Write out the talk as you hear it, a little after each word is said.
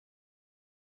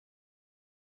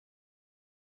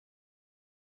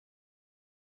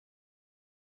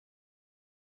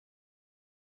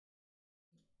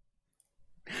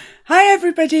Hi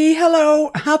everybody,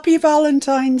 hello, happy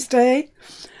Valentine's Day.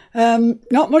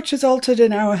 Not much has altered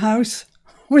in our house.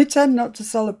 We tend not to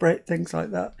celebrate things like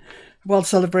that. Well,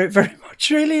 celebrate very much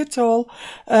really at all.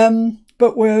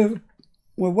 But we're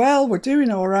well, we're doing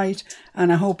all right,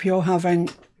 and I hope you're having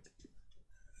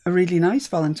a really nice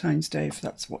Valentine's Day if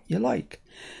that's what you like.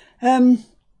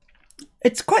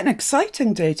 It's quite an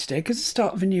exciting day today because it's the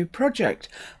start of a new project,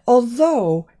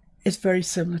 although it's very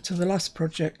similar to the last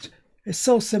project. It's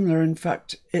so similar, in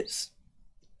fact, it's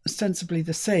ostensibly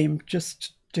the same,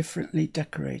 just differently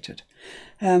decorated.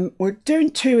 We're doing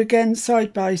two again,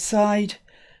 side by side.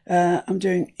 I'm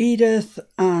doing Edith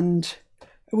and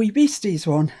a Wee Beasties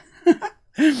one.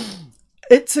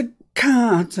 It's a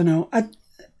I don't know.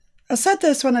 I said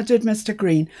this when I did Mr.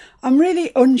 Green. I'm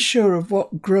really unsure of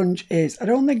what grunge is. I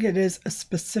don't think it is a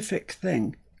specific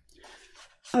thing.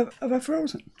 Have I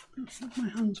frozen? Looks like my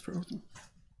hand's frozen.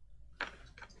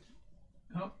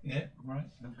 Oh, yeah, right,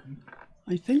 okay.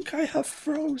 I think I have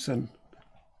frozen.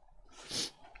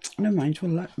 Never mind,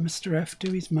 we'll let Mr. F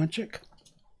do his magic.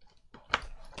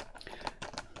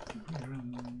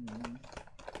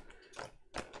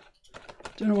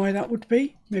 Don't know why that would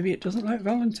be. Maybe it doesn't like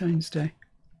Valentine's Day.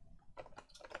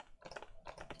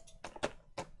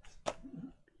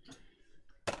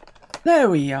 There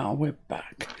we are, we're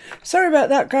back. Sorry about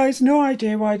that, guys. No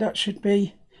idea why that should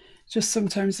be. Just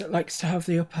sometimes it likes to have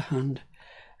the upper hand.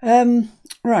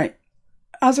 Right,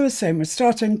 as I was saying, we're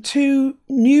starting two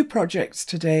new projects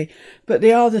today, but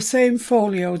they are the same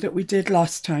folio that we did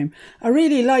last time. I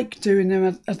really like doing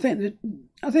them. I think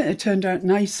they turned out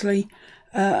nicely,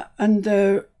 and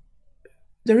they're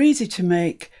easy to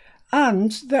make,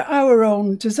 and they're our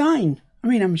own design. I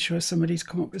mean, I'm sure somebody's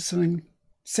come up with something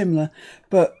similar,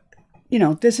 but you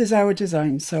know, this is our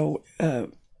design, so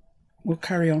we'll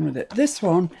carry on with it. This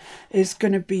one is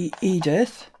going to be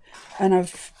Edith, and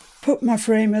I've put my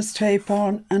framer's tape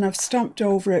on and I've stamped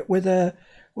over it with a,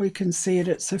 well, you can see it,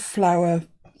 it's a flower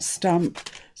stamp.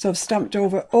 So I've stamped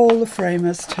over all the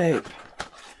framer's tape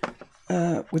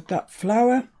with that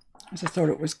flower, as I thought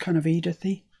it was kind of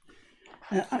Edithy.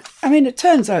 I mean, it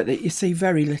turns out that you see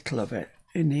very little of it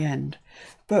in the end,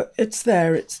 but it's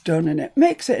there, it's done, and it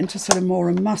makes it into sort of more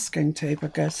a masking tape, I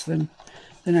guess, than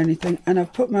anything. And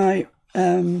I've put my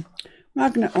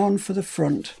magnet on for the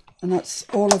front, and that's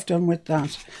all I've done with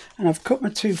that. And I've cut my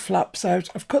two flaps out.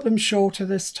 I've cut them shorter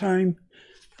this time.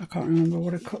 I can't remember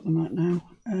what I cut them at now.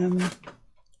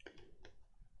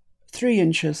 3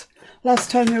 inches.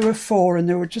 Last time they were 4 and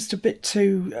they were just a bit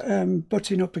too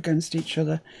butting up against each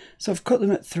other. So I've cut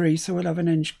them at 3, so we'll have an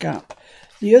inch gap.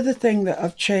 The other thing that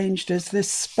I've changed is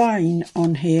this spine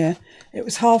on here. It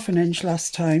was 1/2 inch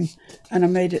last time, and I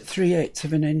made it 3/8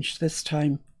 of an inch this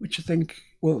time, which I think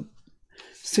will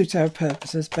suit our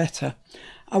purposes better.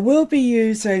 I will be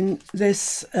using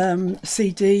this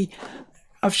CD.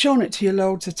 I've shown it to you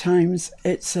loads of times.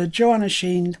 It's a Joanna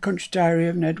Sheen, Country Diary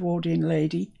of an Edwardian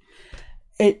Lady.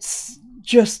 It's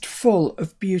just full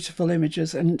of beautiful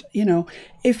images, and you know,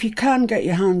 if you can get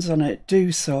your hands on it,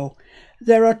 do so.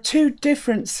 There are 2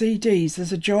 different CDs.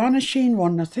 There's a Joanna Sheen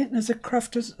one. I think there's a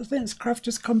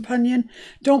Crafter's Companion.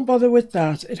 Don't bother with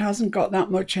that. It hasn't got that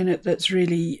much in it that's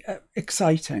really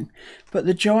exciting. But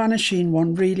the Joanna Sheen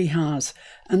one really has.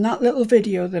 And that little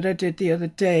video that I did the other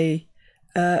day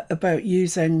about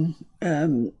using,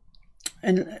 and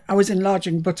I was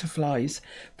enlarging butterflies,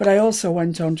 but I also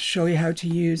went on to show you how to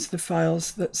use the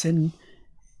files that's in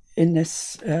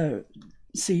this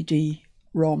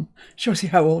CD-ROM. Shows you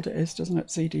how old it is, doesn't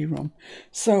it? CD-ROM.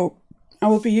 So I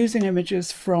will be using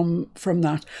images from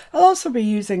that. I'll also be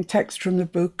using text from the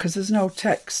book because there's no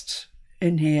text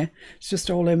in here. It's just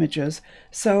all images.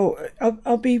 So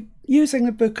I'll be using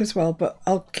the book as well, but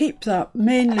I'll keep that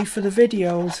mainly for the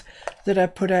videos that I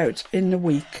put out in the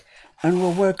week, and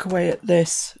we'll work away at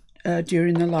this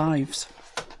during the lives.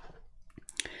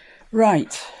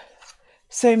 Right,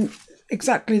 same.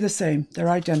 Exactly the same. They're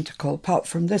identical, apart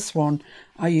from this one.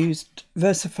 I used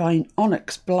VersaFine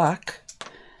Onyx Black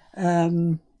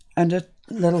and a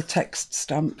little text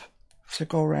stamp to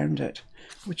go around it,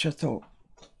 which I thought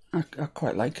I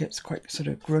quite like it. It's quite sort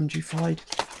of grungified.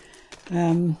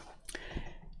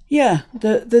 Yeah,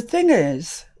 the thing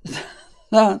is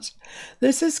that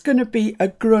this is going to be a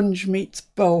grunge meets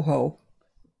boho.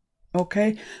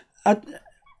 Okay,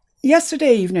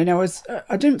 yesterday evening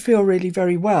I didn't feel really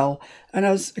very well, and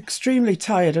I was extremely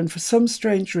tired, and for some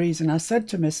strange reason I said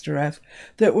to Mr. F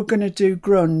that we're going to do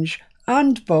grunge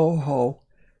and boho.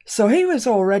 So he was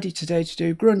all ready today to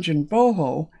do grunge and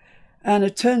boho, and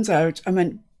it turns out I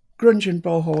meant grunge and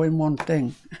boho in one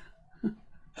thing.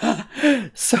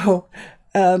 So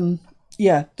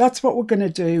yeah, that's what we're going to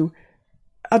do.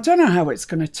 I don't know how it's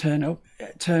going to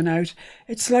turn out.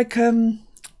 It's like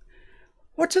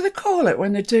what do they call it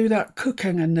when they do that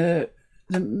cooking and the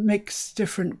mix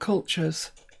different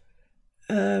cultures?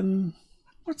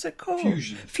 What's it called?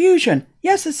 Fusion. Fusion.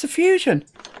 Yes, it's a fusion.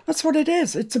 That's what it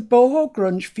is. It's a boho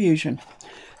grunge fusion.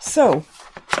 So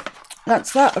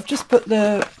that's that. I've just put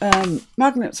the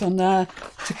magnets on there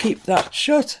to keep that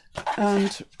shut,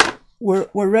 and we're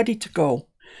ready to go.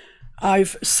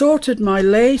 I've sorted my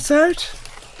lace out.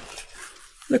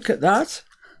 Look at that.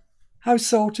 How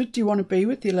sorted do you want to be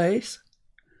with your lace?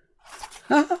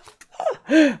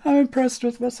 I'm impressed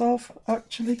with myself,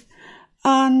 actually.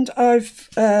 And I've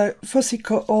fussy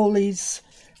cut all these,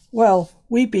 well,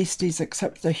 Wee Beasties,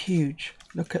 except they're huge.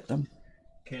 Look at them.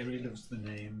 Kerry loves the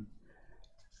name.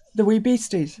 The Wee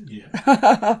Beasties?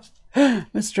 Yeah.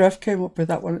 Mr. F came up with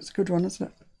that one. It's a good one,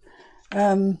 isn't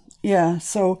it? Yeah,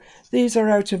 so these are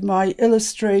out of my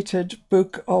illustrated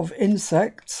book of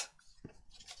insects.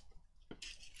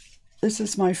 This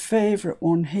is my favourite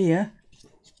one here.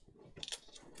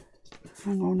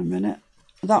 Hang on a minute.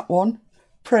 That one,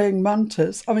 praying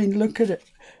mantis. I mean, look at it.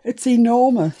 It's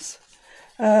enormous.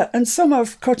 And some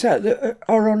I've cut out that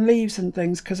are on leaves and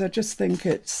things because I just think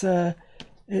it's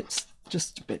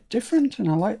just a bit different and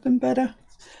I like them better.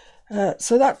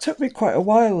 So that took me quite a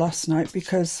while last night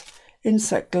because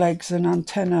insect legs and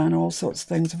antennae and all sorts of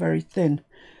things are very thin.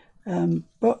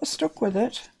 But I stuck with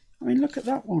it. I mean, look at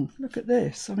that one. Look at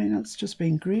this. I mean, that's just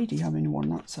being greedy having one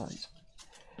that size.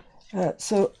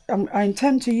 So I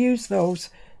intend to use those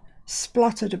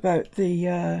splattered about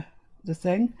the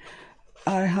thing.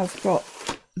 I have got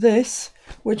this,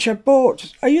 which I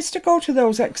bought. I used to go to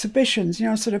those exhibitions, you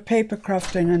know, sort of paper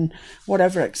crafting and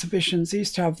whatever exhibitions. They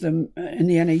used to have them in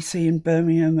the NEC in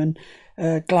Birmingham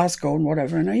and Glasgow and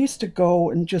whatever. And I used to go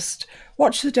and just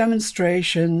watch the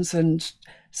demonstrations and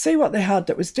see what they had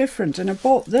that was different. And I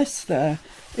bought this there.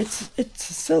 It's a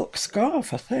silk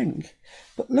scarf, I think.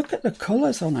 But look at the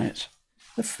colours on it.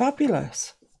 They're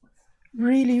fabulous.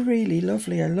 Really, really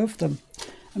lovely. I love them.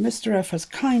 And Mr. F has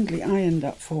kindly ironed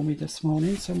that for me this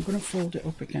morning, so I'm going to fold it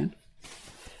up again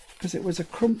because it was a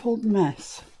crumpled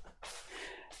mess.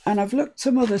 And I've looked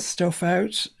some other stuff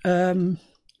out that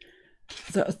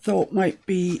I thought might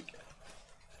be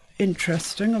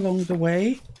interesting along the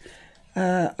way.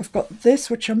 I've got this,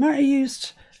 which I might have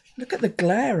used. Look at the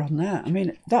glare on that. I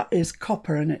mean, that is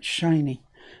copper and it's shiny.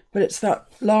 But it's that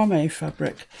lame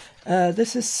fabric.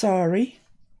 This is sari.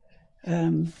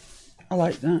 I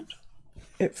like that.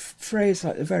 It frays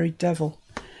like the very devil.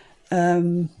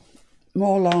 More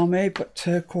lame, but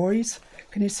turquoise.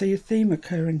 Can you see a theme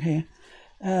occurring here?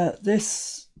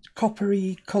 This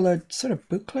coppery coloured sort of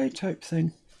boucle type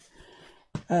thing.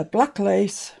 Black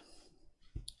lace.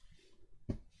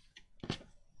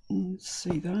 Let's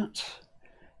see that.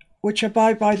 Which I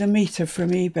buy by the metre from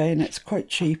eBay and it's quite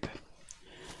cheap.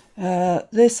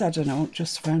 This, I don't know,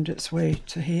 just found its way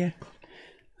to here.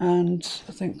 And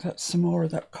I think that's some more of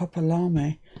that copper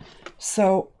lame.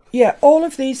 So, yeah, all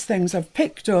of these things I've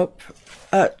picked up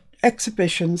at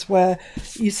exhibitions where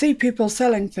you see people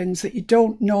selling things that you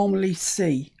don't normally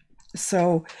see.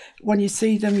 So when you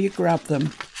see them, you grab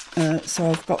them. So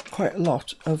I've got quite a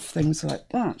lot of things like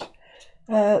that.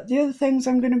 The other things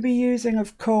I'm going to be using,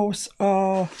 of course,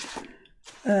 are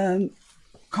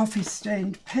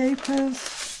coffee-stained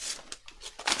papers,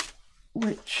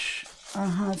 which I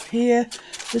have here.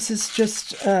 This is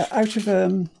just out of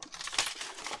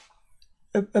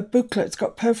a booklet. It's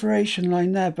got perforation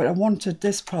line there, but I wanted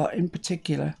this part in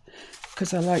particular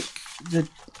because I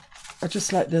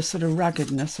just like the sort of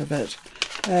raggedness of it.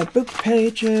 Book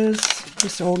pages,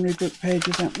 just ordinary book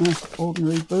pages, not my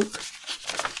ordinary book.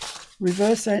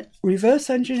 Reverse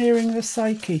engineering the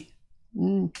psyche.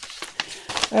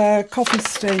 Coffee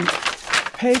stained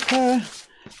paper,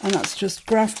 and that's just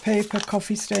graph paper,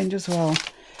 coffee stained as well.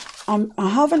 I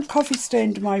haven't coffee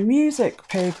stained my music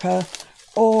paper,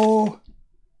 or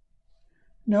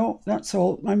no, that's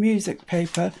all my music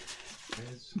paper,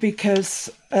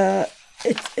 because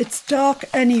it's dark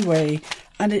anyway,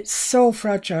 and it's so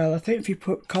fragile. I think if you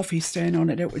put coffee stain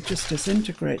on it, it would just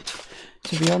disintegrate,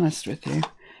 to be honest with you.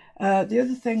 The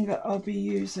other thing that I'll be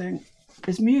using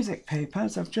is music paper,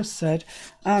 as I've just said,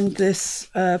 and this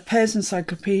Pears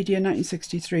Encyclopedia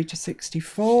 1963 to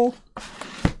 64,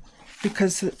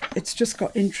 because it's just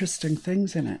got interesting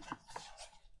things in it.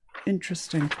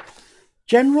 Interesting.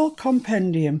 General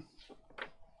Compendium.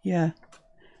 Yeah.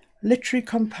 Literary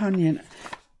Companion.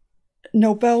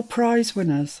 Nobel Prize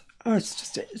winners. Oh,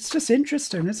 it's just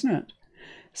interesting, isn't it?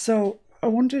 So I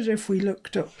wondered if we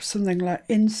looked up something like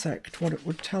insect, what it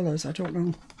would tell us. I don't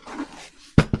know.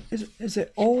 is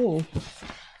it all?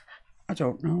 I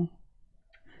don't know.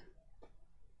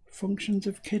 Functions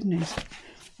of kidneys.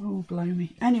 Oh,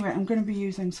 blimey. Anyway, I'm going to be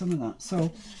using some of that.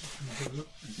 So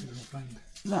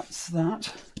that's that.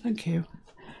 Thank you.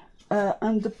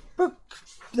 And the book,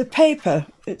 the paper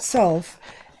itself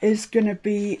is going to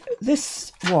be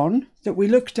this one that we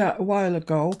looked at a while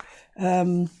ago.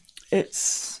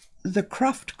 It's the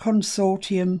Craft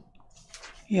Consortium.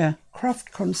 Yeah,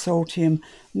 Craft Consortium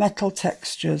Metal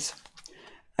Textures.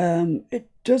 It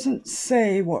doesn't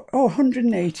say what. Oh,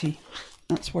 180.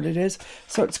 That's what it is.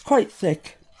 So it's quite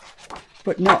thick,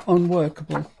 but not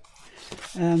unworkable.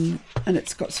 And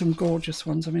it's got some gorgeous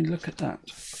ones. I mean, look at that.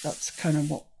 That's kind of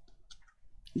what.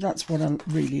 That's what I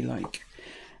really like.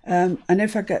 And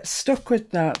if I get stuck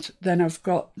with that, then I've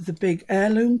got the big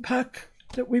heirloom pack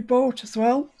that we bought as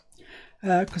well,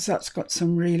 because that's got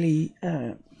some really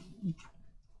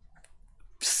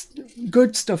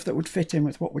good stuff that would fit in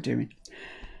with what we're doing.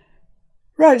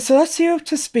 Right, so that's you up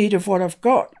to speed of what I've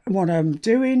got, what I'm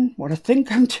doing, what I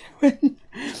think I'm doing.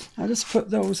 I'll just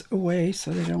put those away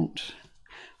so they don't...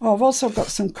 Oh, I've also got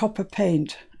some copper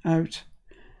paint out.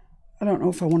 I don't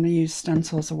know if I want to use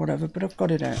stencils or whatever, but I've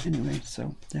got it out anyway,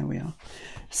 so there we are.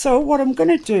 So what I'm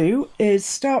going to do is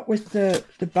start with the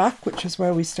back, which is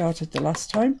where we started the last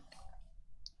time.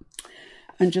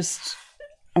 And just,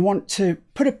 I want to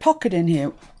put a pocket in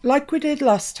here, like we did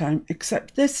last time,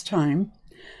 except this time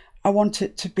I want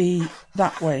it to be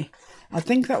that way. I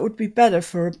think that would be better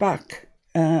for a back,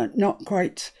 not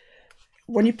quite...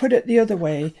 When you put it the other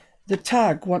way, the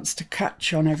tag wants to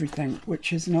catch on everything,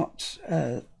 which is not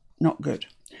good.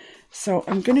 So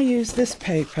I'm going to use this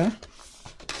paper,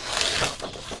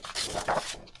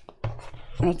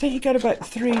 and I think you get about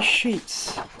 3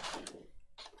 sheets.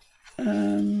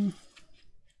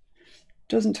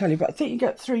 Doesn't tell you, but I think you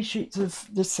get 3 sheets of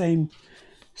the same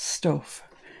stuff.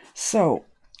 So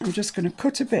I'm just going to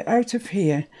cut a bit out of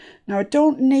here. Now I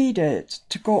don't need it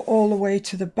to go all the way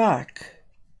to the back.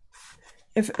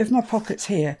 If my pocket's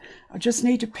here, I just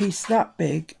need a piece that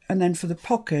big, and then for the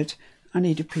pocket I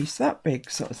need a piece that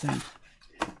big, sort of thing.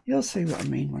 You'll see what I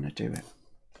mean when I do it,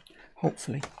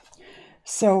 hopefully.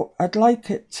 So I'd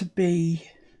like it to be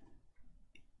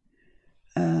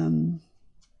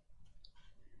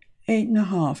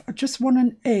 8.5. I just want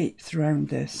an 1/8 around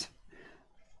this.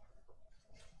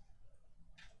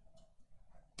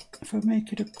 If I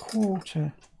make it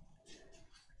 1/4,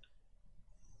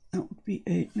 that would be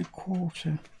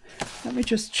 8.25. Let me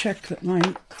just check that my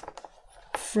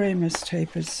framer's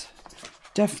tape is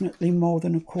definitely more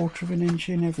than 1/4 inch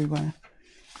in everywhere.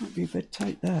 Might be a bit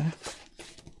tight there.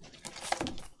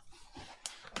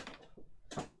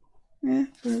 Yeah,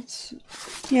 but it's...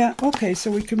 Yeah, okay,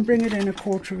 so we can bring it in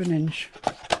 1/4 inch.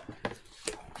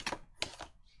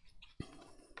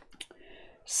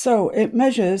 So it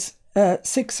measures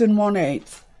 6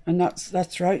 1/8, and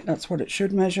that's right, that's what it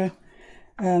should measure.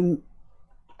 And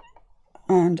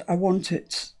I want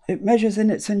it measures in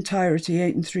its entirety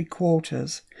 8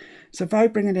 3/4. So if I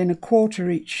bring it in 1/4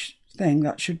 each thing,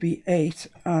 that should be 8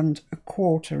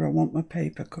 1/4. I want my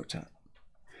paper cut at.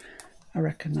 I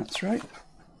reckon that's right.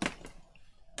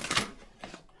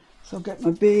 So I'll get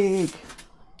my big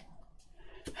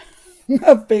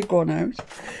one out.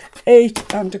 8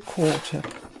 1/4.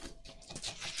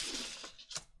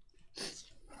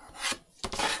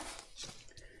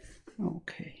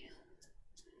 Okay.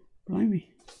 Blimey.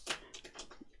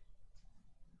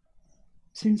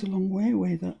 Seems a long way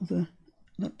away,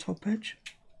 that top edge.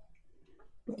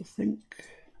 But I think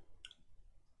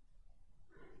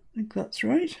that's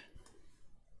right.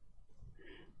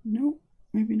 No,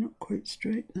 maybe not quite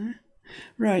straight there.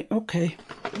 Right, okay.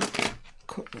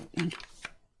 Cut that then.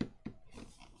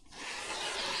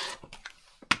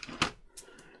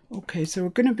 Okay, so we're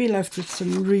going to be left with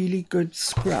some really good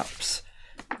scraps,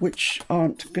 which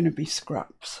aren't going to be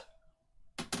scraps.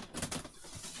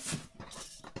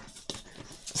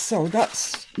 So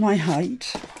that's my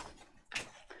height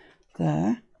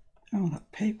there. Oh,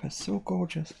 that paper's so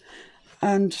gorgeous.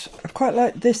 And I quite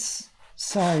like this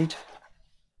side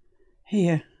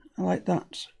here. I like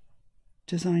that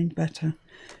design better.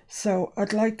 So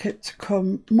I'd like it to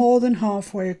come more than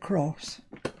halfway across.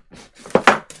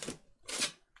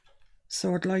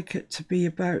 So I'd like it to be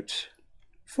about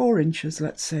 4 inches,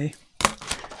 let's say.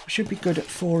 I should be good at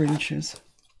 4 inches.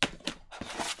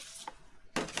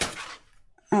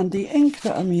 And the ink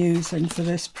that I'm using for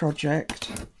this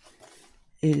project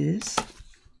is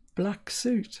Black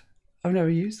Soot. I've never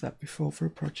used that before for a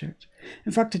project.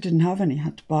 In fact, I didn't have any, I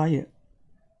had to buy it.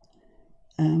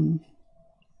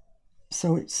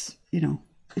 So it's, you know,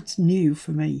 it's new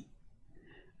for me.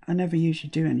 I never usually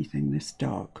do anything this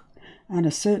dark. And I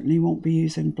certainly won't be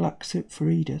using black soot for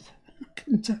Edith. I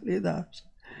can tell you that.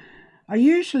 I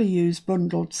usually use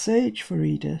bundled sage for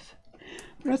Edith.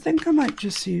 But I think I might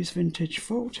just use vintage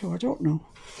photo. I don't know.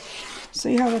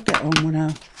 See how I get on when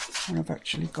I've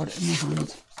actually got it in my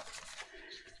hand.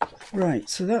 Right,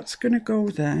 so that's going to go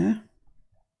there.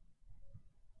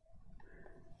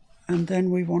 And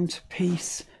then we want a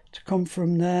piece to come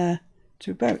from there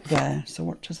to about there. So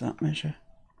what does that measure?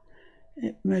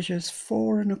 It measures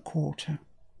 4 1/4.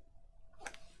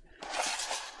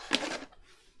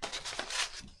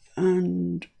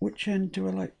 And which end do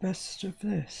I like best of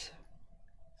this?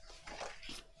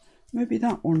 Maybe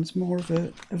that one's more of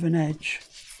an edge.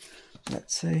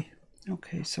 Let's see.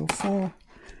 Okay, so 4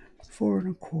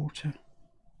 1/4.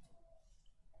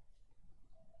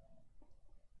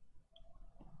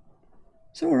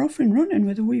 So we're off and running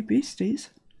with the Wee Beasties.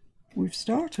 We've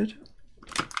started.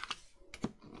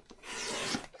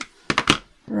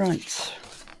 Right,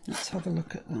 let's have a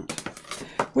look at that.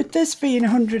 With this being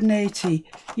 180,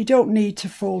 you don't need to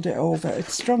fold it over.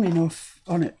 It's strong enough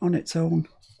on its own.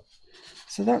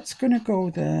 So that's going to go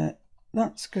there.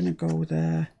 That's going to go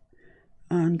there.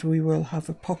 And we will have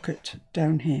a pocket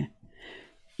down here.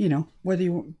 You know,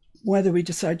 whether we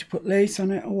decide to put lace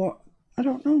on it or what, I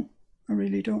don't know. I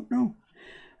really don't know.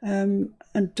 I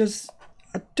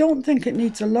don't think it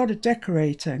needs a lot of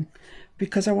decorating,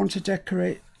 because I want to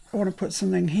decorate. I want to put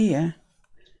something here,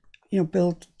 you know,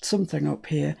 build something up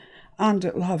here, and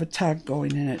it'll have a tag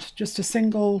going in it. Just a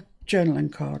single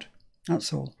journaling card.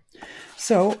 That's all.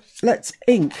 So let's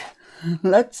ink.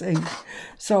 Let's ink.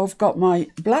 So I've got my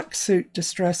black soot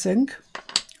distress ink.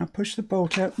 I pushed the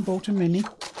bolt out and bought a mini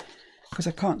because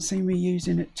I can't see me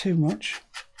using it too much.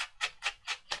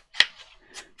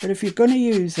 But if you're going to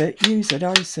use it, I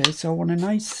say. So I want a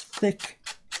nice thick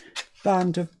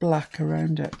band of black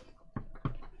around it.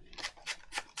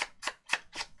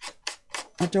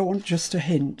 I don't want just a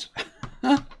hint.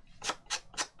 I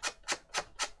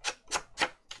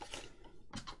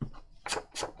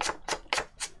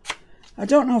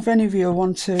don't know if any of you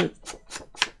want to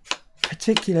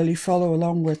particularly follow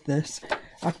along with this.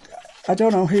 I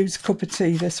don't know whose cup of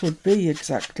tea this would be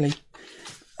exactly.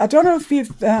 I don't know if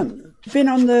you've been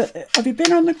on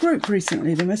the group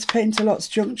recently, the Miss Paintalot's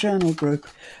Junk Journal group.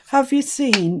 Have you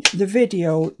seen the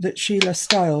video that Sheila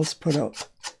Stiles put up?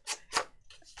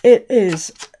 It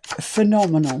is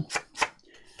phenomenal.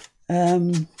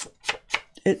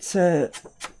 It's a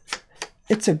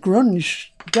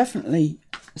grunge, definitely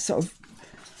sort of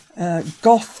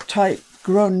goth type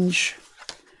grunge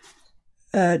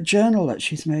journal that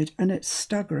she's made, and it's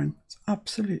staggering. It's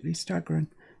absolutely staggering.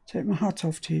 Take my hat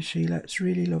off to you, Sheila. It's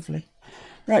really lovely.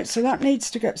 Right, so that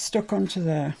needs to get stuck onto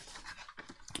there.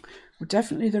 We're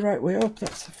definitely the right way up.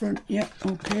 That's the front. Yeah,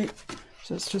 okay.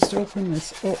 So let's just open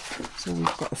this up. So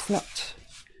we've got a flat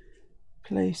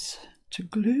place to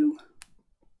glue.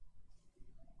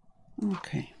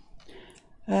 Okay.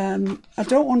 I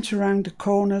don't want to round the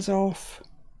corners off.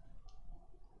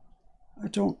 I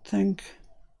don't think.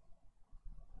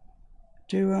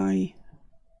 Do I?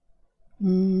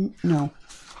 No.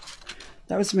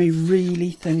 That was me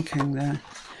really thinking there.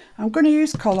 I'm going to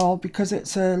use Collall because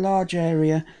it's a large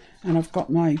area and I've got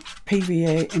my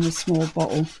PVA in a small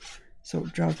bottle, so it'll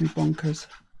drive me bonkers.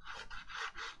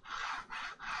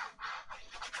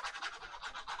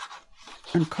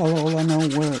 And Collall I know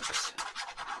works,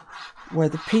 where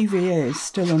the PVA is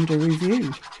still under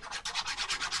review.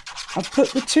 I've put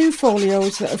the 2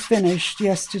 folios that are finished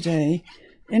yesterday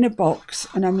in a box,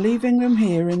 and I'm leaving them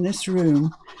here in this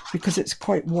room because it's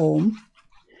quite warm.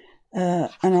 And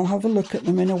I'll have a look at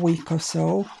them in a week or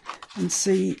so and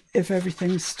see if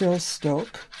everything's still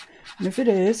stuck. And if it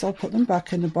is, I'll put them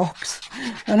back in the box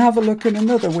and have a look in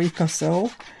another week or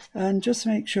so and just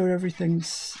make sure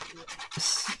everything's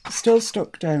still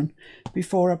stuck down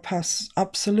before I pass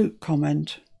absolute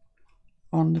comment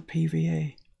on the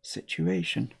PVA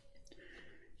situation.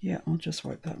 Yeah, I'll just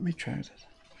wipe that in my trousers.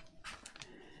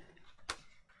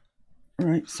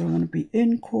 Right, so I want to be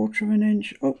in 1/4 of an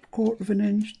inch, up 1/4 of an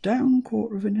inch, down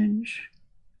 1/4 of an inch.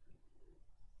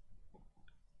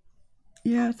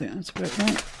 Yeah, I think that's about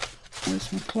right.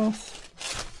 Where's my cloth?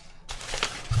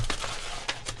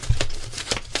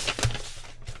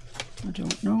 I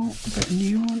don't know, I'll get a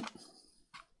new one.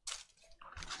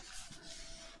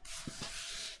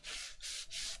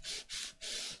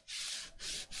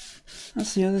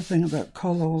 That's the other thing about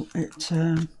Collall,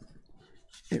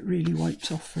 it really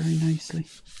wipes off very nicely.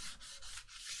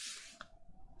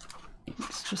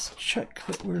 Let's just check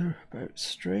that we're about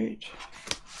straight.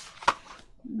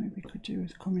 Maybe could do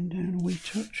with coming down a wee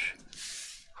touch.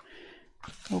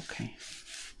 Okay.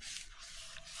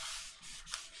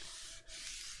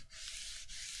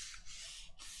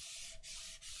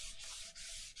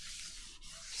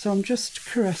 So I'm just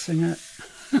caressing it.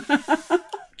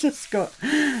 Just got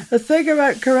the thing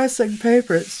about caressing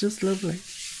paper, it's just lovely.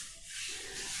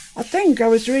 I think I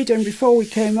was reading before we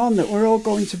came on that we're all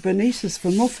going to Benice's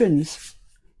for muffins,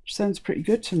 which sounds pretty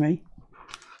good to me.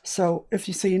 So if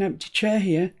you see an empty chair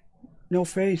here, no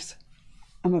face,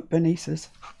 I'm at Benice's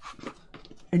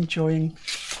enjoying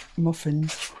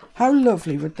muffins. How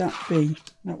lovely would that be?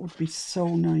 That would be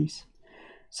so nice.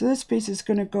 So this piece is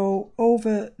going to go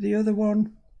over the other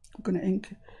one. I'm going to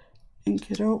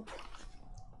ink it up,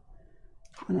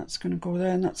 and that's going to go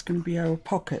there, and that's going to be our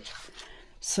pocket.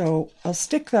 So I'll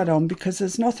stick that on because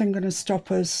there's nothing going to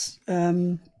stop us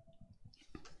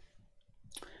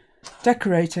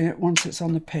decorating it once it's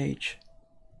on the page.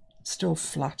 It's still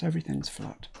flat, everything's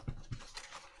flat.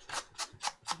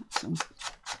 So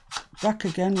back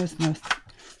again with my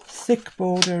thick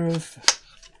border of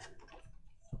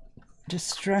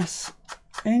distress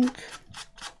ink.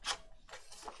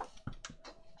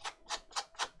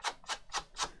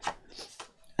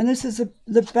 And this is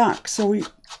the back, so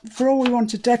for all we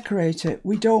want to decorate it,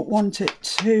 we don't want it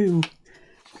too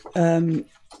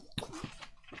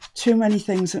many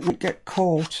things that might get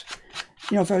caught.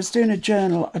 You know, if I was doing a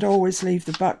journal, I'd always leave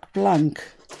the back blank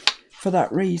for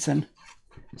that reason.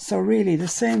 So really the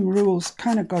same rules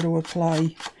kind of got to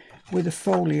apply with a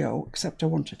folio, except I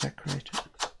want to decorate it.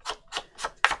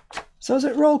 So is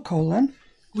it roll call then?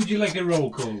 Would you like a roll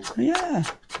call? Yeah.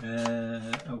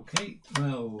 Okay,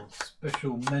 well,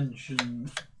 special mention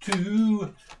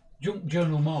to Junk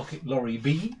Journal Market Laurie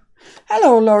B.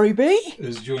 Hello, Laurie B.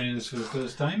 Who's joining us for the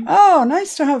first time. Oh,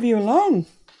 nice to have you along.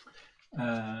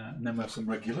 And then we have some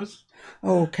regulars.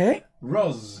 Okay.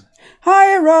 Ros.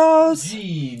 Hi, Ros.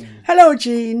 Jean. Hello,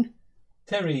 Jean.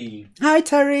 Terry. Hi,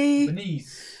 Terry.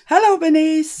 Benice. Hello,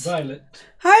 Benice. Violet.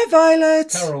 Hi,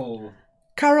 Violet. Carol.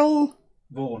 Carol.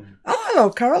 Vaughan. Oh, hello,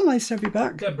 Carol. Nice to have you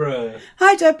back. Deborah.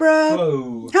 Hi, Deborah.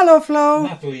 Flo. Hello, Flo.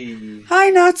 Natalie. Hi,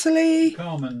 Natalie.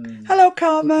 Carmen. Hello,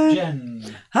 Carmen.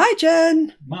 Jen. Hi,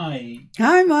 Jen. Mike.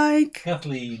 Hi, Mike.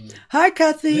 Kathleen. Hi,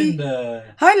 Kathy.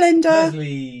 Linda. Hi, Linda.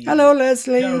 Leslie. Hello,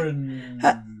 Leslie.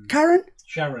 Sharon. Karen?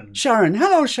 Sharon. Sharon.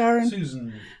 Hello, Sharon.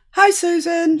 Susan. Hi,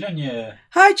 Susan. Janya.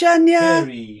 Hi, Janya.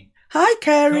 Carrie. Hi,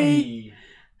 Carrie. Connie.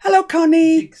 Hello,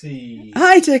 Connie. Dixie.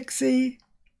 Hi, Dixie.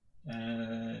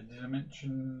 Did I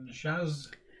mention Shaz?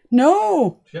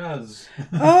 No. Shaz.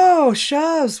 Oh,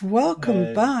 Shaz,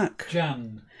 welcome back.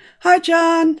 Jan. Hi,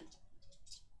 Jan.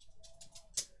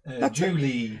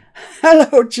 Julie.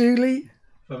 Hello, Julie.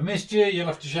 If I've missed you, you'll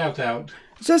have to shout out.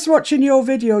 Just watching your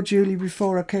video, Julie,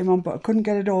 before I came on, but I couldn't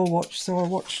get it all watched, so I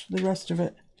watched the rest of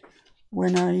it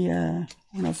when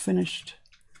I finished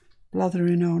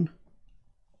blathering on.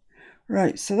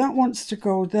 Right, so that wants to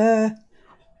go there,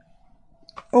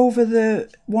 over the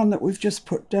one that we've just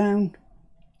put down,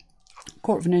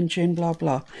 1/4 inch in, blah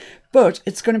blah. But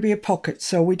it's going to be a pocket,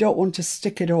 so we don't want to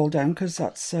stick it all down because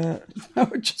that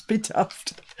would just be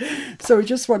daft. So we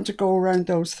just want to go around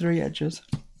those 3 edges.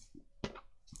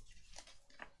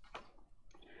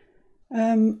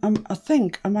 I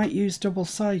think I might use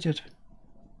double-sided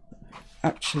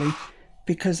actually,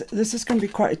 because this is going to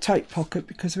be quite a tight pocket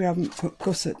because we haven't put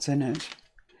gussets in it.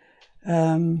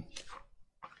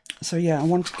 So yeah, I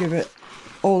want to give it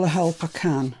all the help I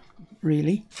can,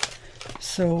 really.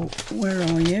 So where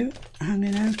are you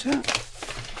hanging out at?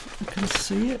 I can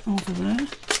see it over there.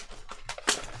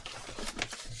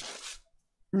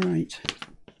 Right,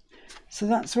 so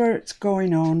that's where it's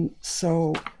going on,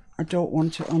 so I don't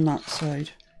want it on that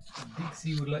side.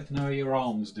 Dixie would like to know how your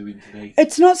arm's doing today.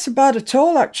 It's not so bad at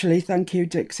all, actually. Thank you,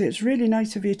 Dixie. It's really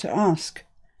nice of you to ask.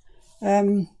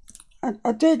 I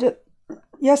did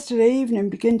yesterday evening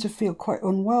begin to feel quite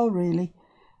unwell, really.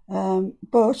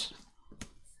 But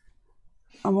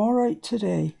I'm all right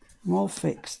today. I'm all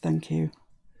fixed, thank you.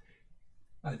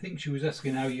 I think she was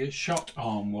asking how your shot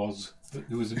arm was, but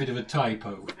there was a bit of a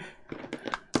typo.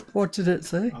 What did it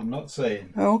say? I'm not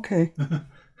saying. Oh, okay.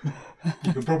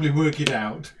 You can probably work it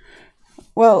out.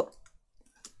 Well,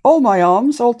 all my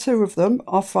arms, all 2 of them,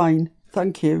 are fine,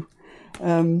 thank you.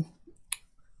 And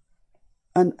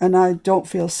I don't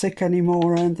feel sick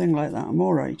anymore or anything like that. I'm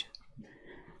all right.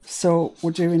 So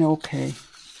we're doing okay.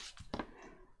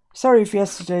 Sorry if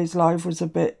yesterday's live was a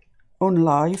bit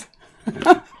unlive.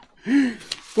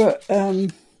 But,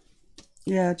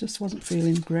 yeah, I just wasn't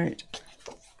feeling great.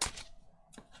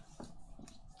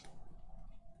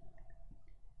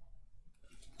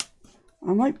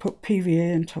 I might put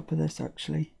PVA on top of this,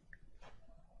 actually.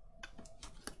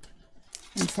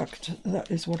 In fact, that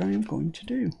is what I am going to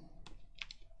do.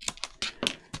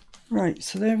 Right,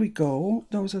 so there we go.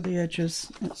 Those are the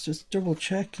edges. Let's just double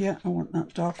check. Yeah, I want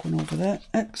that dark one over there.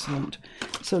 Excellent.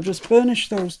 So just burnish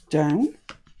those down.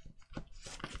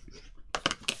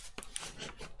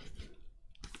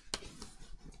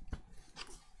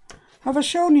 Have I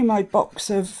shown you my box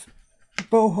of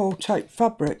boho type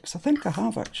fabrics? I think I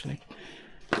have actually,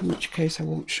 in which case I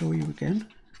won't show you again,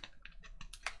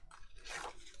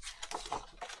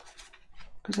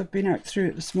 because I've been out through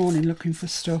it this morning looking for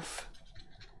stuff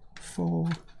for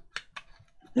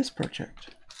this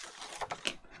project.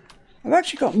 I've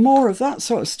actually got more of that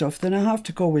sort of stuff than I have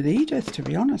to go with Edith, to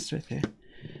be honest with you.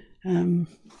 I'm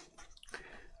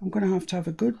going to have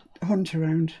a good hunt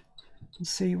around and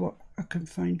see what I can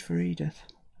find for Edith.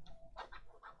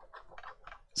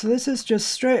 So this is just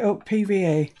straight up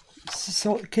PVA. It's the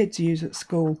sort the kids use at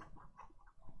school.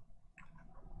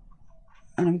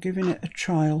 And I'm giving it a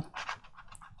trial,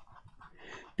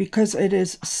 because it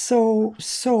is so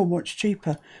much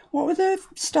cheaper. What were the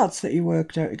stats that you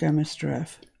worked out again, Mr.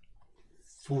 F?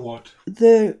 For what?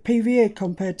 The PVA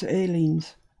compared to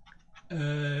Aleen's.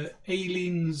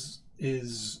 Aleen's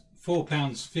is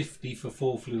 £4.50 for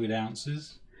 4 fluid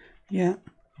ounces. Yeah.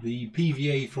 The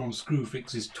PVA from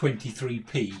Screwfix is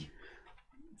 23p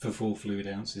for 4 fluid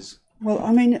ounces. Well,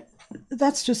 I mean,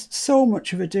 that's just so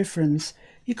much of a difference.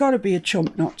 You've got to be a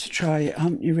chump not to try it,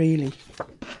 haven't you, really?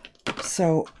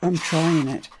 So I'm trying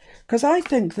it, because I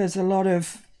think there's a lot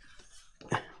of...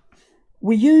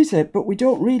 We use it, but we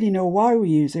don't really know why we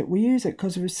use it. We use it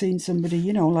because we've seen somebody,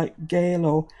 you know, like Gail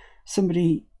or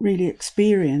somebody really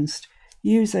experienced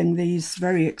using these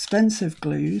very expensive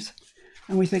glues.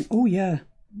 And we think, oh yeah,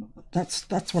 that's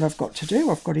what I've got to do.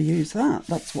 I've got to use that.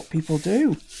 That's what people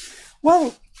do.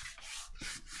 Well,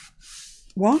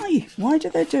 why? Why do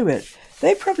they do it?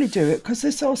 They probably do it because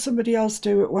they saw somebody else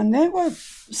do it when they were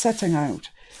setting out.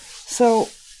 So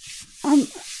I'm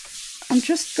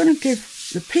just going to give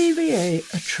the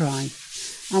PVA a try.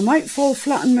 I might fall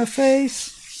flat on my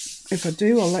face. If I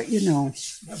do, I'll let you know.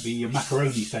 That'd be your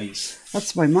macaroni face.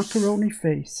 That's my macaroni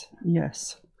face,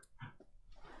 yes.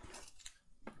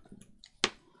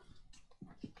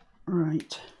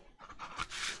 Right.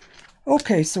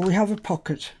 Okay, so we have a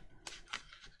pocket.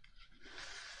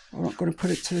 I'm not going to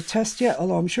put it to the test yet,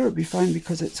 although I'm sure it'll be fine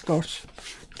because it's got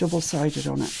double-sided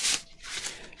on it.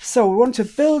 So we want to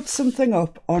build something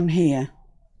up on here.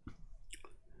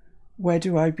 Where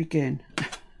do I begin?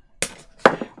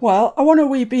 Well, I want a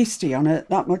Wee Beastie on it,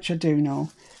 that much I do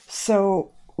know.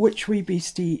 So which Wee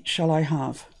Beastie shall I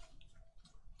have?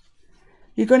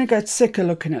 You're going to get sick of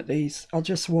looking at these, I'll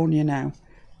just warn you now,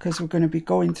 because we're going to be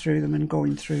going through them and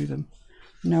going through them.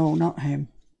 No, not him.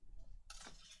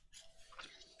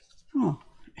 Oh,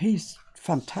 he's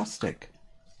fantastic.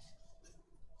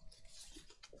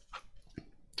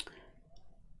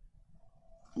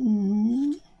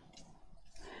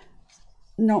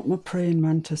 Not my praying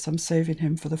mantis, I'm saving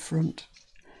him for the front.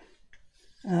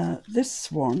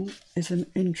 This one is an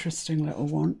interesting little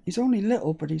one. He's only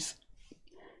little, but he's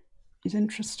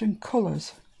interesting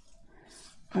colours.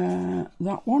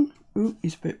 That one, ooh,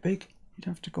 he's a bit big. He'd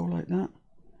have to go like that.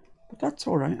 But that's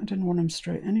all right, I didn't want him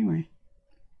straight anyway.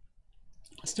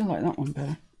 I still like that one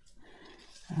better.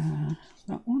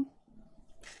 That one.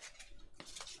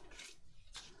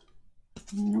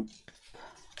 Nope.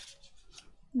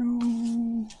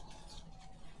 No.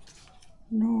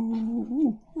 No.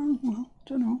 Ooh, oh, well,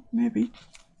 don't know. Maybe.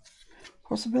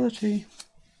 Possibility.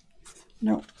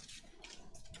 No.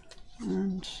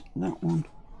 And that one.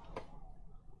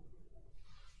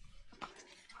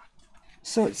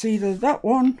 So it's either that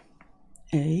one,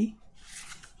 A,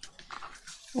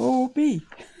 or B.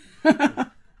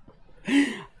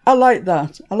 I like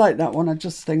that. I like that one. I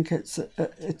just think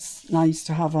it's nice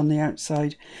to have on the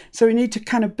outside. So we need to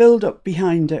kind of build up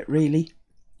behind it, really,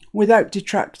 without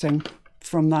detracting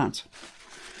from that.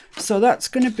 So that's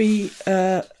going to be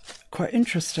quite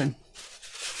interesting.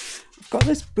 I've got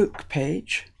this book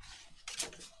page.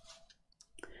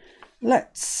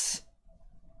 Let's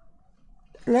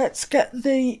get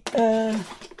the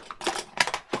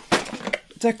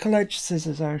decollage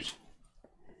scissors out.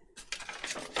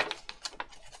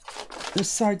 This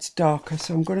side's darker,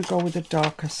 so I'm going to go with the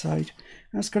darker side.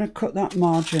 I'm just going to cut that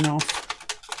margin off.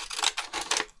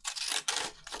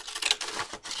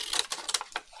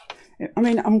 I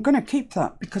mean, I'm going to keep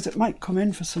that because it might come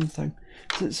in for something.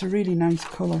 So it's a really nice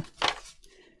colour.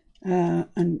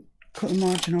 And cut the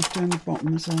margin off down the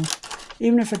bottom as well.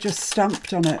 Even if I just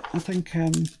stamped on it, I think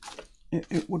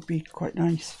it would be quite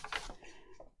nice.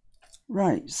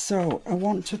 Right, so I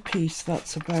want a piece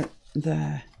that's about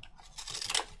there.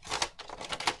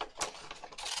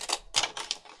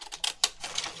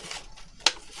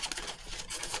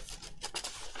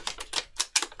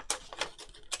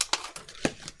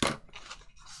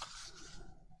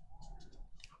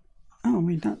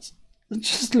 mean, it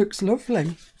just looks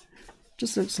lovely.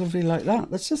 Just looks lovely like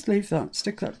that. Let's just leave that,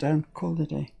 stick that down, call it a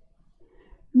day.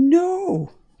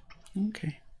 No!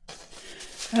 Okay.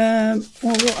 Well,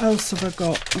 what else have I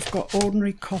got? I've got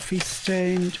ordinary coffee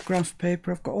stained graph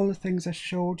paper. I've got all the things I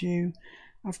showed you.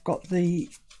 I've got the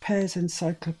Pears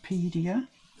Encyclopedia.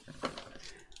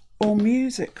 Or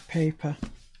music paper.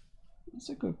 That's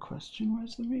a good question.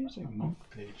 Where's the music? A mock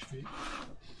page for you.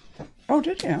 Oh,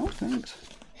 did you? Oh, thanks.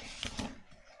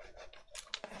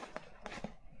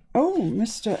 Oh,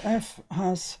 Mr. F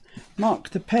has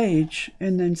marked the page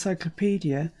in the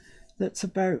encyclopedia that's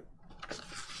about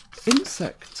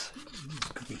insects.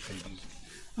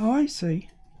 Oh, I see.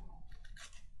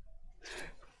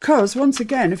 Because, once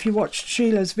again, if you watched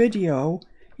Sheila's video,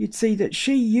 you'd see that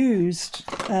she used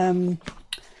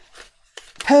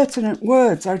pertinent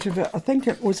words out of it. I think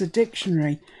it was a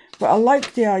dictionary. But I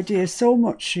like the idea so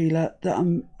much, Sheila, that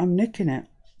I'm nicking it.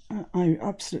 I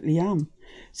absolutely am.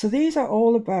 So these are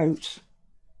all about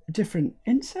different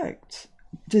insects.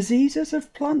 Diseases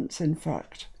of plants, in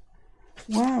fact.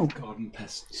 Wow. Garden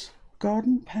pests.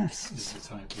 Garden pests. Is the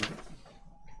title of it.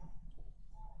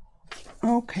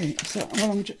 Okay, so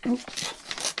well,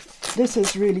 this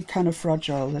is really kind of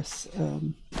fragile, this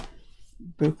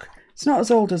book. It's not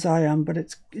as old as I am, but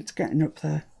it's getting up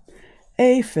there.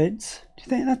 Aphids. Do you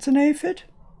think that's an aphid?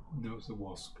 No, it's a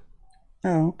wasp.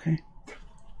 Oh, okay.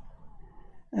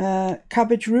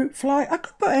 Cabbage root fly. I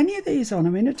could put any of these on. I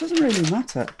mean, it doesn't really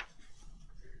matter.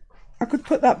 I could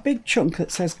put that big chunk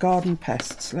that says garden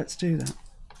pests. Let's do that.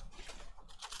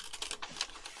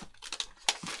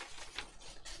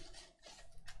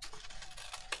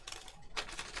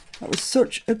 That was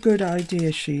such a good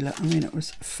idea, Sheila. I mean, it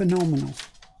was phenomenal.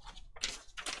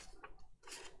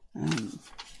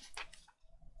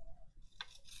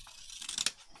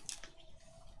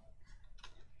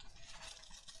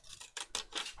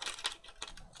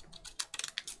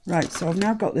 Right, so I've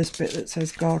now got this bit that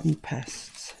says garden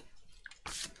pests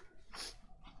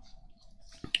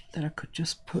that I could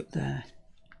just put there.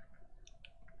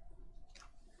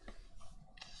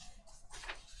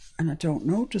 And I don't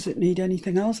know, does it need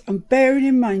anything else? And bearing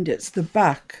in mind it's the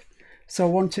back, so I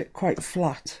want it quite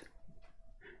flat.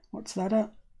 What's that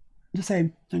at? The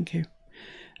same, thank you.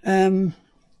 You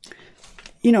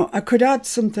know, I could add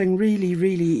something really,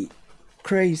 really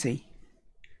crazy.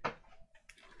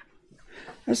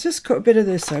 Let's just cut a bit of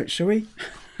this out, shall we?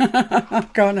 I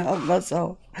can't help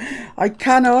myself. I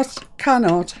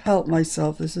cannot help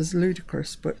myself. This is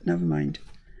ludicrous, but never mind.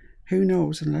 Who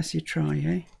knows unless you try,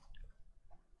 eh?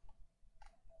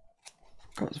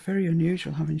 God, it's very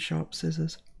unusual having sharp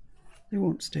scissors. They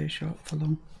won't stay sharp for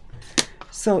long.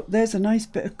 So there's a nice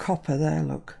bit of copper there,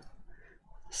 look.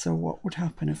 So what would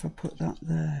happen if I put that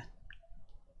there?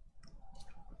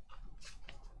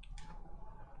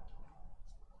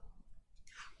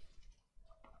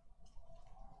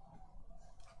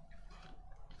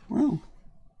 Well,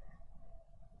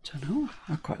 don't know.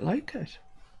 I quite like it.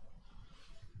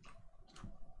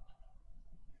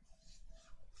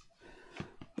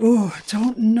 Oh, I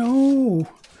don't know.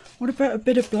 What about a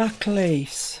bit of black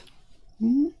lace?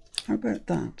 How about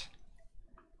that?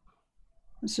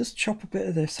 Let's just chop a bit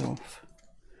of this off.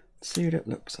 See what it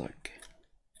looks like.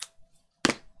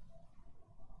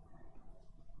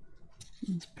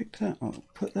 Let's pick that up.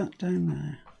 Put that down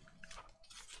there.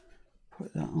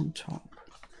 Put that on top.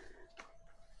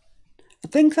 I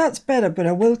think that's better, but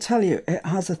I will tell you, it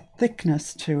has a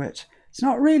thickness to it. It's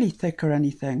not really thick or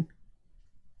anything,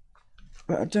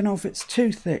 but I don't know if it's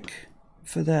too thick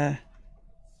for there.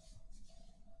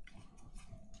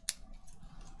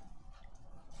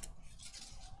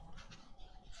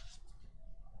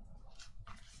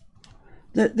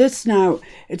 This now,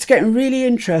 it's getting really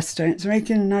interesting. It's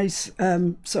making a nice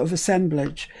sort of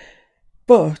assemblage,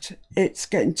 but it's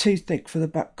getting too thick for the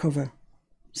back cover.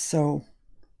 So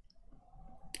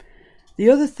the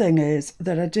other thing is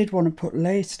that I did want to put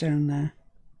lace down there.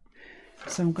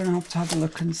 So I'm going to have a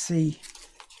look and see.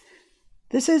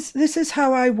 This is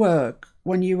how I work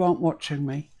when you aren't watching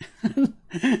me.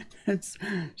 It's,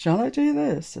 shall I do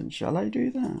this and shall I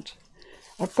do that?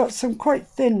 I've got some quite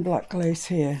thin black lace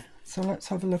here. So let's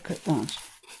have a look at that.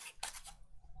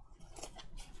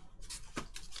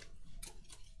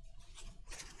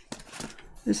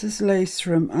 This is lace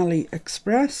from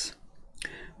AliExpress.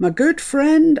 My good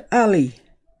friend Ali.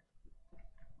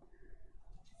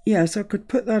 Yes, I could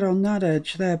put that on that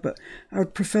edge there, but I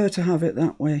would prefer to have it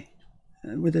that way,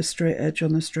 with a straight edge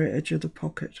on the straight edge of the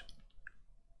pocket.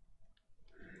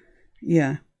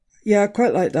 Yeah, I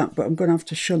quite like that, but I'm going to have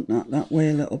to shunt that way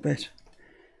a little bit.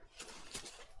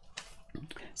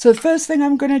 So the first thing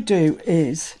I'm going to do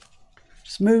is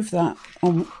Just move that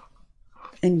on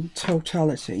in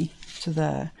totality to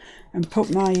there, and put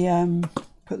my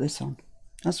put this on.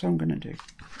 That's what I'm going to do.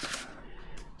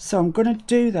 So I'm going to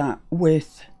do that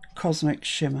with Cosmic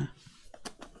Shimmer.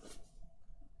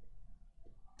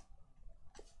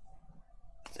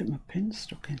 I think my pin's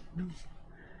stuck in. No.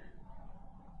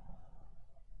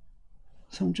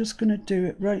 So I'm just going to do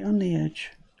it right on the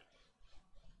edge.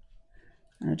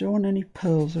 And I don't want any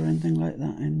pearls or anything like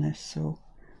that in this, so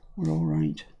we're all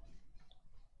right.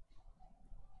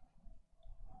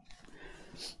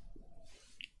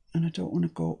 And I don't want to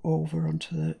go over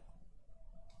onto the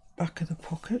back of the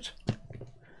pocket.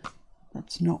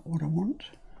 That's not what I want.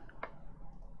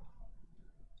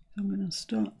 I'm going to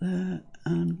start there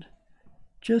and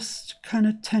just kind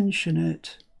of tension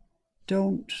it.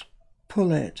 Don't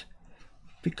pull it,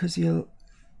 because you'll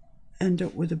end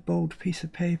up with a bold piece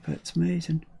of paper. It's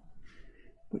amazing.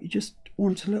 But you just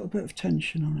want a little bit of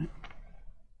tension on it.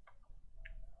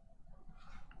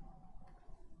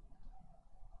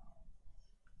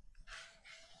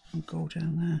 And go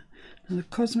down there. Now the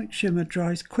Cosmic Shimmer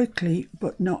dries quickly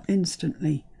but not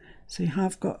instantly, so you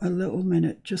have got a little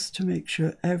minute just to make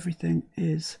sure everything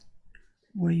is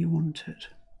where you want it.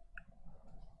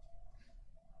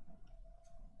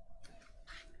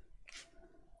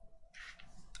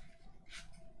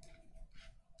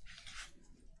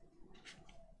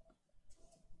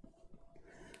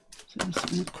 So I'm just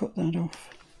going to cut that off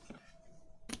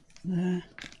there.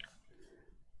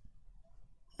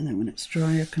 And then when it's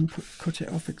dry, I can cut it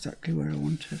off exactly where I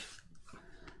want it.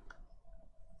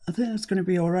 I think that's going to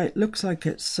be all right. Looks like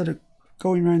it's sort of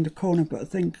going around the corner, but I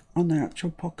think on the actual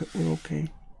pocket we're okay.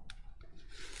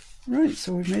 Right,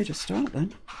 so we've made a start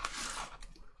then.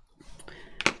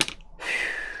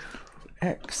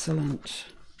 Excellent.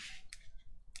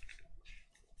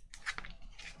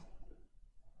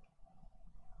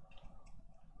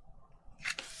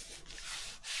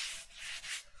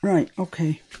 Right,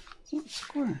 okay. That's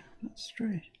square, that's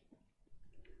straight.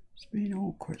 It's being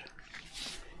awkward.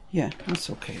 Yeah,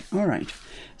 that's okay. All right.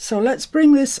 So let's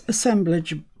bring this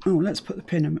assemblage. Oh, let's put the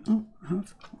pin in. Oh, I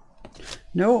have.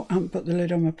 No, I haven't put the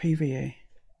lid on my PVA.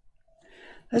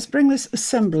 Let's bring this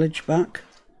assemblage back.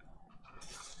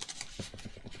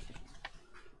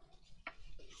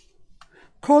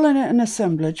 Calling it an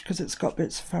assemblage because it's got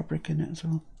bits of fabric in it as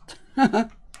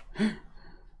well.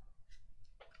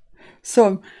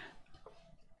 So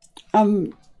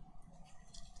I'm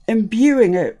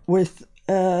imbuing it with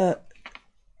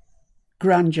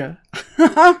grandeur.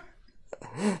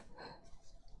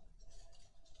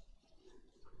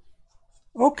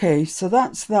 Okay, so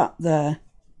that's that there.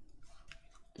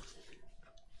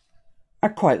 I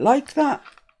quite like that.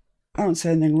 I don't see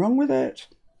anything wrong with it.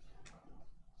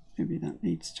 Maybe that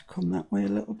needs to come that way a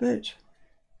little bit.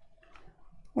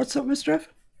 What's up, Mr. F?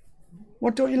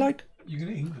 What don't you like? You're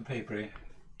going to ink the paper here.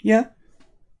 Yeah.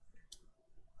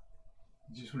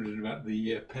 Just wondering about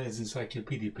the Pears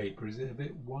Encyclopedia paper. Is it a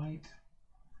bit white?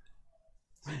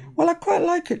 Well, I quite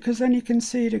like it because then you can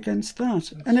see it against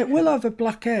that. And it will have a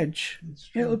black edge.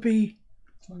 It'll be...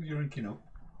 As long as you're inking up.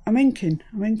 I'm inking.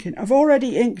 I've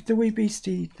already inked the Wee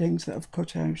Beastie things that I've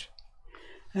cut out.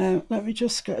 Let me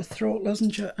just get a throat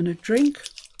lozenge and a drink.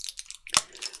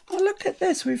 Oh, look at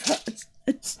this. We've had...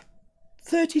 It's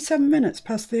 37 minutes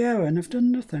past the hour and I've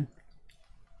done nothing.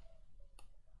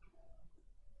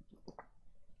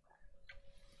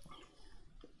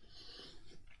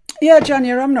 Yeah,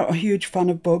 Jania, I'm not a huge fan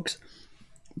of bugs,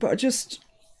 but I just...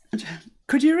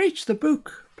 Could you reach the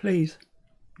book, please?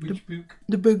 Which book?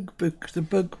 The bug book. The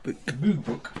bug book. The bug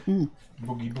book? Mm.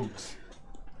 Buggy bugs.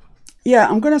 Yeah,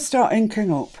 I'm going to start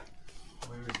inking up.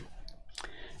 Where is it?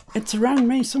 It's around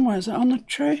me somewhere. Is it on the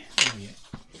tray? Oh, yeah.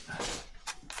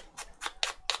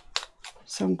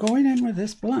 So I'm going in with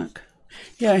this black.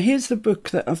 Yeah, here's the book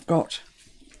that I've got.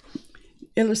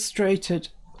 Illustrated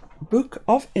Book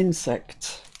of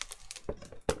Insects.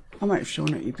 I might have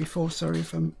shown it you before, sorry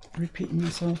if I'm repeating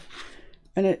myself.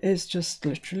 And it is just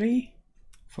literally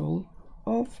full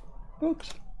of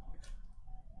bugs.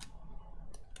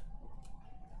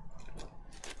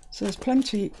 So there's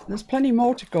plenty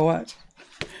more to go at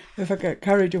if I get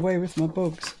carried away with my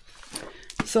bugs.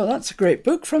 So that's a great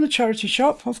book from the charity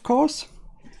shop, of course.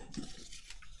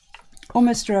 Or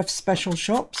Mr. F's special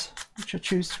shops, which I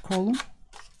choose to call them,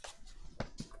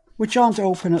 which aren't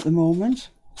open at the moment.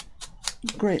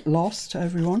 Great loss to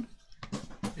everyone.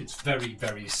 It's very,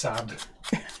 very sad.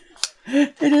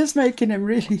 It is making him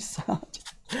really sad.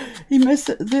 He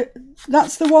misses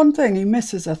that's the one thing he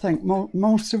misses, I think,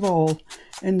 most of all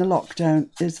in the lockdown,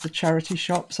 is the charity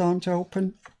shops aren't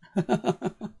open.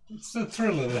 It's the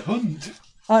thrill of the hunt.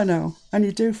 I know, and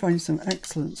you do find some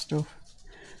excellent stuff.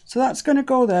 So that's going to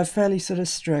go there fairly sort of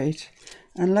straight.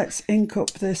 And let's ink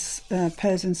up this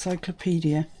Pears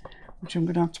Encyclopedia, which I'm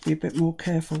going to have to be a bit more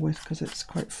careful with because it's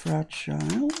quite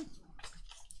fragile.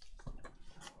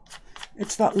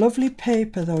 It's that lovely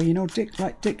paper though, you know,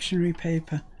 like dictionary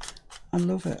paper. I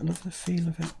love it. I love the feel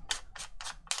of it.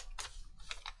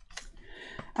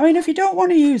 I mean, if you don't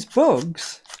want to use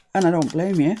bugs, and I don't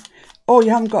blame you, or you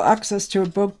haven't got access to a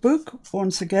bug book,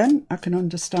 once again, I can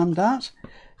understand that,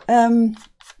 then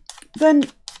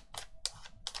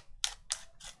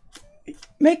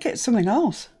make it something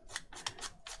else.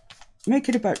 Make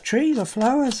it about trees or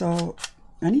flowers or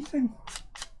anything.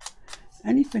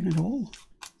 Anything at all.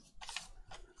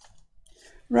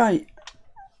 Right.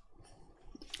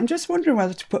 I'm just wondering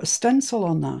whether to put a stencil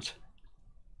on that.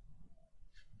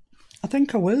 I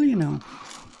think I will, you know.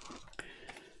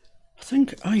 I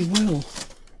think I will.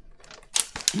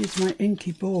 Here's my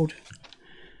inky board.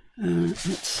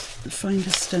 Let's find a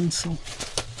stencil.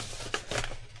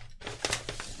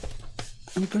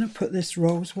 I'm going to put this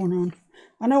rose one on.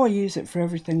 I know I use it for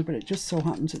everything, but it just so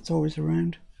happens it's always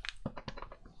around.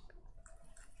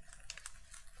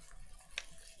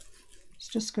 It's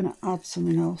just going to add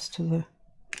something else to the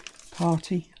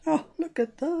party. Oh, look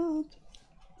at that.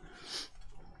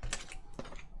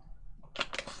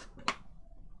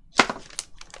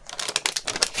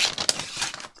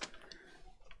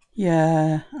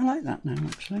 Yeah, I like that now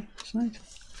actually. It's nice.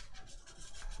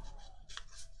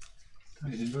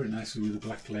 It did very nicely with the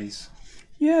black lace.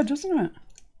 Yeah, doesn't it?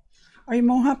 Are you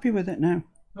more happy with it now?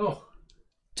 Oh.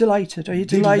 Delighted. Are you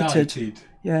delighted? Delighted.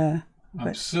 Yeah.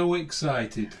 I'm so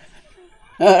excited.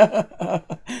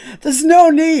 There's no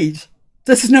need.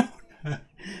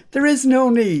 There is no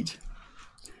need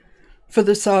for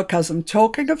the sarcasm.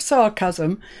 Talking of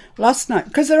sarcasm, last night,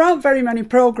 because there aren't very many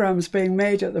programmes being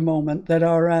made at the moment that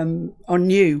are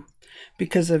new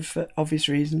because of obvious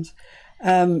reasons.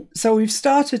 So we've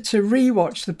started to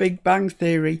re-watch The Big Bang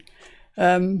Theory.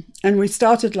 And we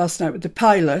started last night with the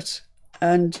pilot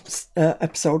and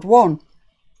episode 1.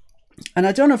 And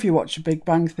I don't know if you watch The Big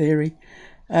Bang Theory.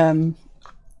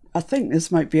 I think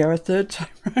this might be our third time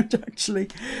round actually,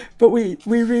 but we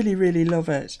really, really love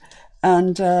it.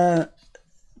 And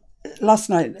last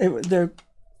night,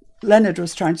 Leonard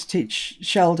was trying to teach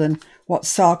Sheldon what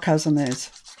sarcasm is,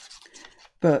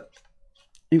 but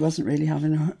he wasn't really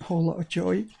having a whole lot of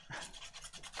joy.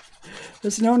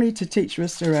 There's no need to teach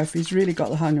Mr. F. He's really got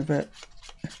the hang of it.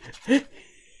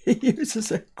 He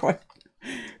uses it quite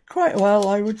well,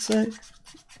 I would say.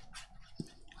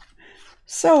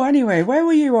 So anyway, where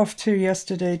were you off to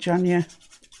yesterday, Janya?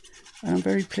 I'm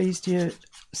very pleased you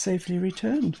safely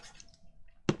returned.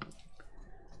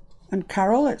 And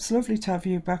Carol, it's lovely to have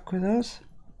you back with us.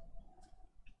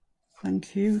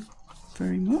 Thank you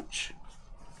very much.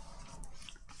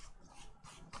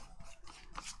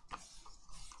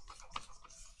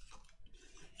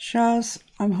 Shaz,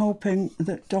 I'm hoping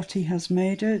that Dottie has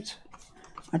made it.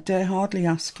 I dare hardly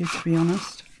ask you, to be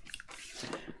honest.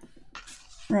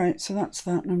 Right, so that's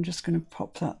that, and I'm just going to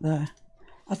pop that there.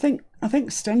 I think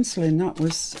stenciling that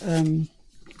was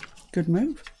good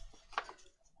move.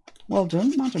 Well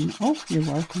done, madam. Oh, you're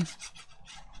welcome.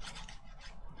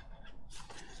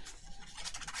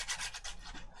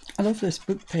 I love this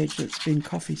book page that's been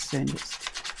coffee stained.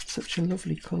 It's such a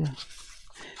lovely colour.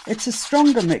 It's a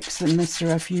stronger mix than Mr.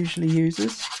 F usually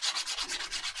uses,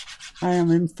 I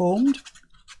am informed.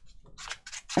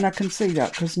 And I can see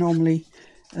that because normally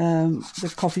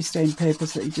the coffee stained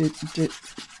papers that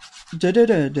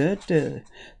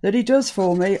he does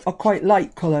for me are quite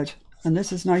light coloured, and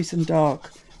this is nice and dark.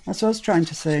 That's what I was trying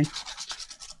to say.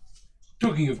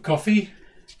 Talking of coffee.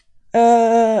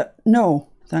 No,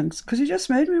 thanks, because you just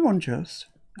made me one just.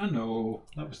 I know,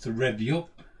 that was to rev you up.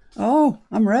 Oh,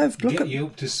 I'm revved. Get you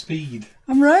up to speed.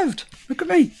 I'm revved. Look at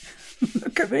me.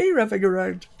 Look at me revving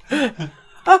around.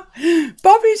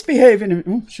 Bobby's behaving.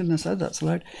 Oh, shouldn't have said that so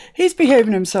loud. He's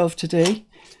behaving himself today.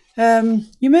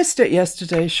 You missed it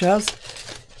yesterday,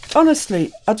 Shaz.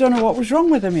 Honestly, I don't know what was wrong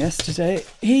with him yesterday.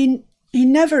 He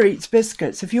never eats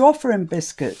biscuits. If you offer him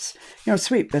biscuits, you know,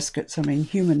 sweet biscuits, I mean,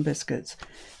 human biscuits,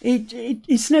 he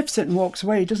sniffs it and walks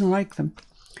away. He doesn't like them.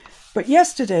 But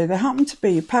yesterday there happened to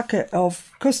be a packet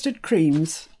of custard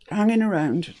creams hanging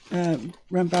around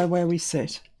by where we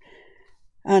sit.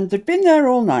 And they'd been there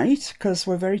all night because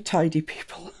we're very tidy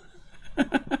people. Well,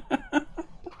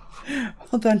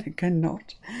 then again,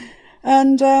 not.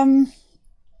 And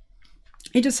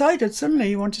he decided suddenly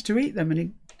he wanted to eat them,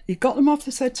 and he got them off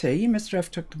the settee. Mr. F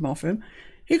took them off him.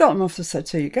 He got them off the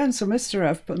settee again, so Mr.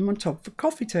 F put them on top of the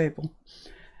coffee table.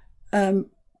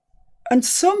 And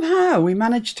somehow we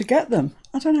managed to get them.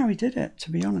 I don't know how he did it,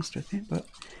 to be honest with you, but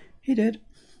he did.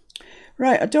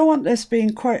 Right, I don't want this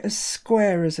being quite as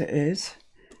square as it is.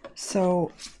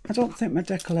 So I don't think my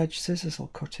decal edge scissors will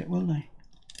cut it, will they?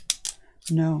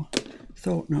 No,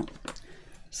 thought not.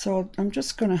 So I'm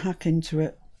just going to hack into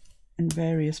it in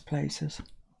various places. I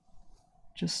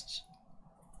just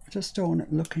don't want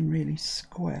it looking really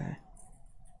square.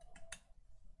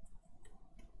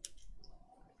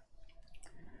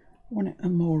 I want it a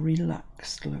more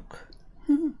relaxed look.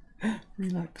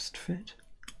 Relaxed fit.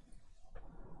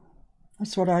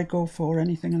 That's what I go for,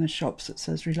 anything in the shops that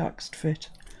says relaxed fit.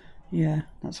 Yeah,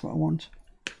 that's what I want.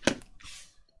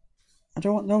 I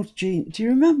don't want those jeans. Do you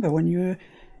remember when you were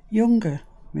younger?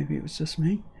 Maybe it was just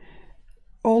me.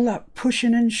 All that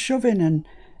pushing and shoving and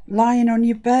lying on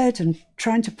your bed and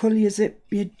trying to pull your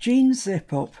jeans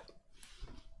zip up.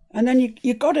 And then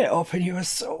you got it up and you were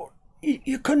so...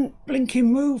 You couldn't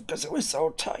blinking move because it was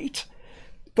so tight.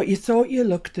 But you thought you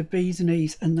looked the bee's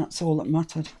knees, and that's all that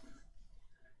mattered.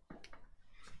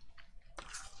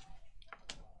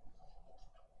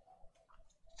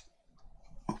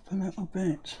 Up a little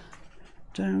bit.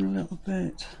 Down a little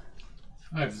bit.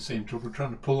 I have the same trouble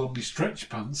trying to pull on my stretch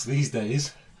pants these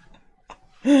days.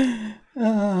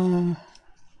 Mr.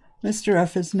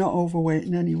 F is not overweight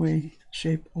in any way,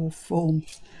 shape or form.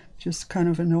 Just kind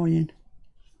of annoying.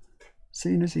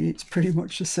 Seeing as he eats pretty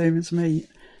much the same as me,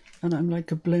 and I'm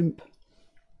like a blimp.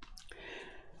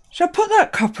 Shall I put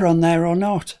that copper on there or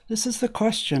not? This is the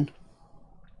question.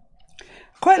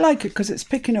 I quite like it because it's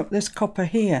picking up this copper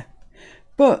here.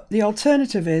 But the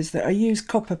alternative is that I use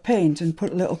copper paint and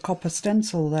put a little copper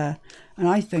stencil there. And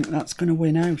I think that's going to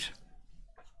win out.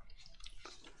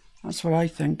 That's what I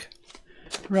think.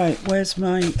 Right, where's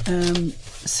my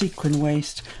sequin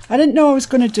waste? I didn't know I was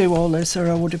going to do all this, or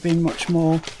I would have been much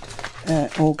more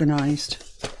organised.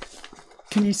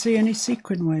 Can you see any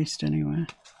sequin waste anywhere?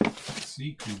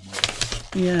 Sequin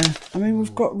waste? Yeah, I mean,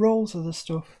 we've got rolls of the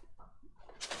stuff.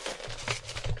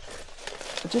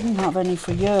 I didn't have any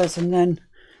for years, and then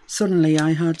suddenly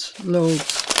I had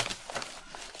loads.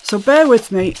 So bear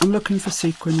with me, I'm looking for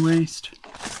sequin waste.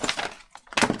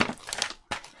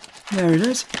 There it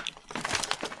is.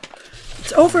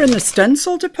 It's over in the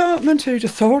stencil department, who'd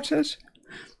have thought it?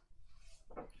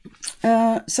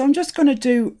 So I'm just going to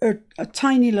do a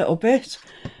tiny little bit.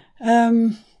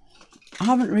 I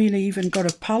haven't really even got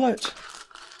a palette.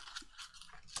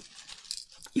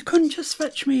 You couldn't just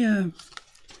fetch me a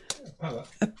palette?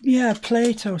 Yeah, a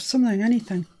plate or something,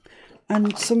 anything.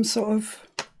 And some sort of...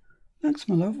 Thanks,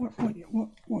 my love.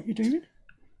 What you doing?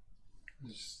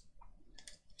 Just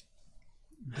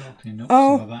darkening up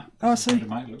some of that. Oh, see. It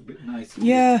might look a bit nice.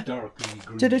 Yeah. Darkly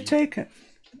grungy. Did it take it?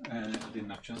 I didn't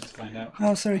have a chance to find out.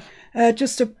 Oh, sorry.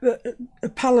 Just a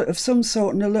palette of some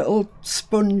sort and a little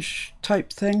sponge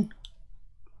type thing.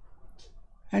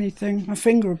 Anything. My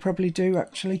finger would probably do,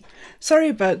 actually. Sorry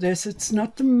about this. It's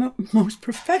not the most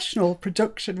professional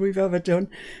production we've ever done,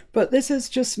 but this is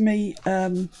just me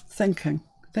thinking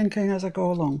as I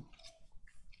go along.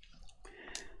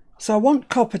 So I want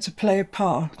copper to play a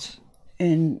part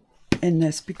in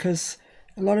this, because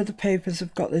a lot of the papers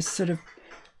have got this sort of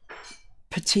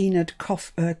patinaed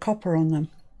copper on them.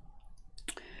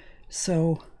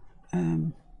 So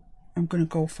I'm going to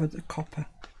go for the copper,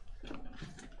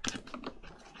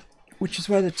 which is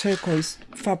where the turquoise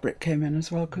fabric came in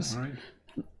as well, because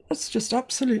that's just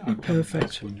absolutely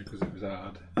perfect. Because it was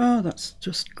hard. Oh, that's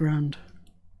just grand.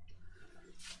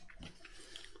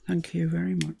 Thank you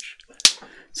very much.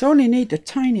 So I only need the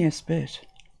tiniest bit.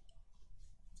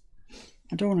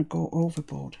 I don't want to go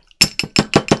overboard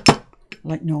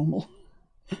like normal.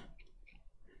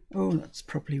 Oh, that's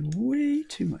probably way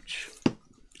too much.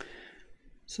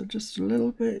 So just a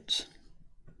little bit.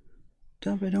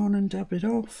 Dab it on and dab it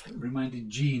off. It reminded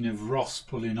Gene of Ross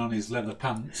pulling on his leather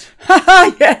pants.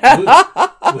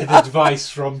 Yeah. with advice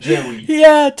from Joey.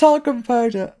 Yeah, talcum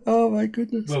powder. Oh my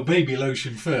goodness. Well, baby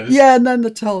lotion first. Yeah, and then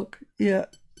the talc. Yeah.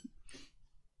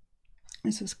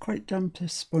 This is quite damp,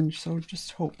 this sponge, so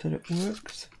just hope that it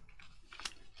works.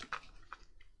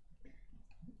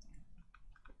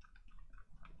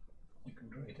 You can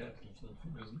dry it out if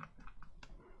it doesn't.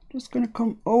 Just going to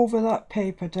come over that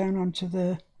paper down onto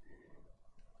the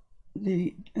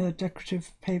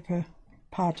decorative paper,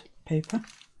 pad paper.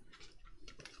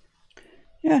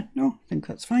 Yeah, no, I think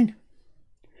that's fine.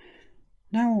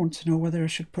 Now I want to know whether I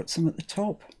should put some at the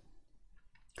top.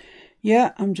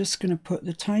 Yeah, I'm just going to put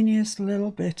the tiniest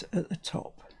little bit at the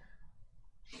top.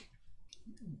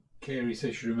 Carrie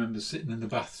says she remembers sitting in the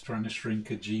bath trying to shrink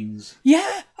her jeans.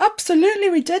 Yeah, absolutely,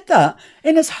 we did that.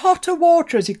 In as hot a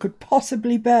water as you could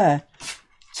possibly bear.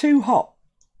 too hot.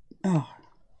 Oh.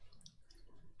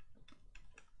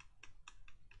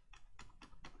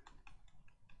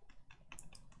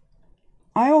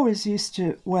 I always used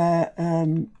to wear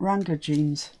Wrangler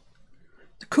jeans.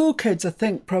 The cool kids, I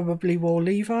think, probably wore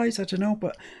Levi's, I don't know,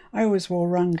 but I always wore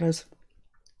Wranglers.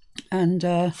 And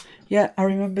yeah, I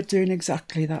remember doing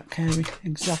exactly that, Kerry,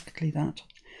 exactly that.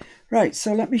 Right,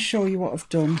 so let me show you what I've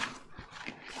done.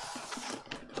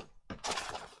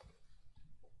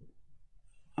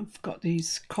 I've got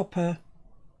these copper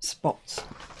spots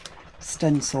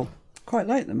stencil. Quite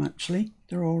like them, actually.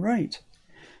 They're all right.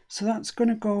 So that's going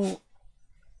to go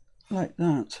like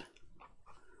that.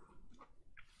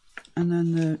 And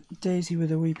then the daisy with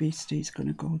the Wee Beasties is going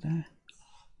to go there.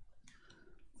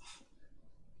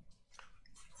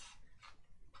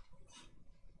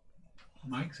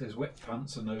 Mike says wet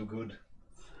pants are no good.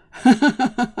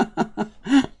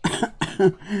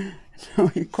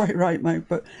 No, you're quite right, Mike,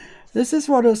 but this is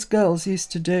what us girls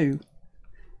used to do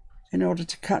in order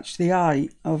to catch the eye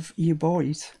of you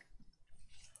boys.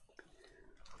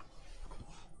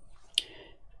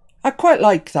 I quite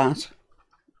like that,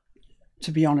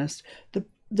 to be honest.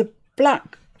 The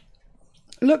black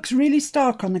looks really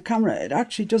stark on the camera. It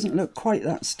actually doesn't look quite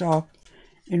that stark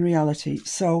in reality.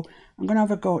 So I'm going to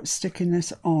have a go at sticking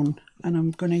this on, and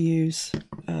I'm going to use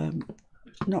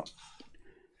not.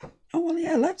 Oh well,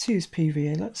 yeah. Let's use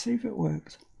PVA. Let's see if it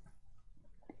works.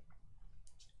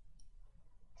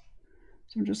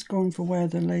 So I'm just going for where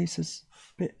the lace is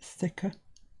a bit thicker.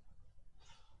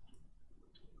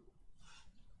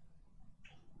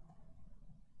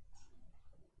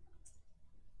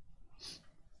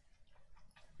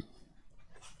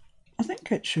 I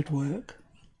think it should work.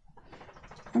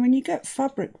 I mean, you get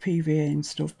fabric PVA and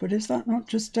stuff, but is that not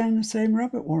just down the same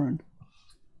rabbit warren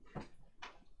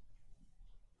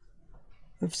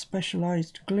of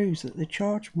specialised glues that they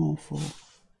charge more for?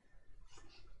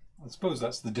 I suppose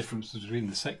that's the difference between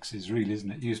the sexes, really,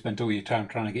 isn't it? You spent all your time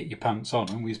trying to get your pants on,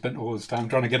 and we spent all this time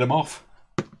trying to get them off.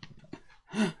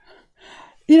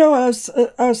 You know, I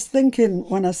was thinking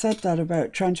when I said that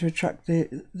about trying to attract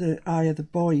the eye of the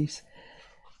boys.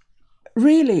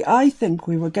 Really, I think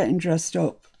we were getting dressed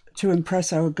up to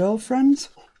impress our girlfriends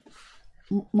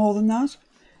more than that.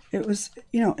 It was,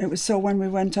 you know, it was so when we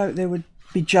went out they would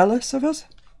be jealous of us.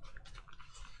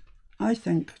 I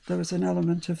think there was an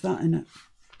element of that in it.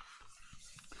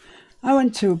 I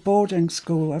went to a boarding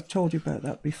school. I've told you about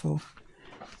that before.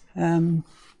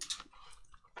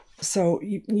 So,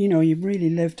 you know, you really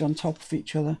lived on top of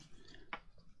each other.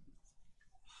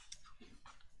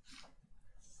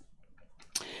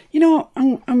 You know,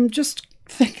 I'm just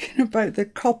thinking about the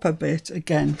copper bit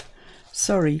again.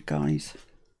 Sorry, guys.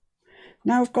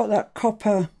 Now I've got that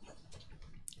copper.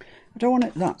 I don't want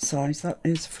it that size. That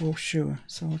is for sure.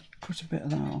 So I'll cut a bit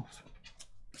of that off.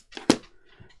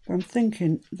 But I'm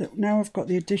thinking that now I've got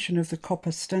the addition of the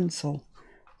copper stencil.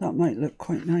 That might look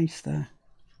quite nice there.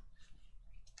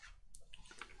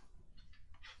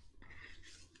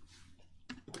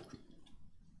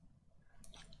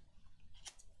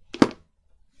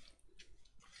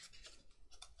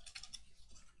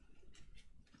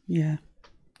 Yeah,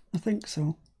 I think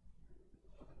so.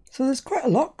 So there's quite a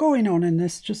lot going on in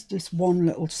this, just this one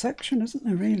little section, isn't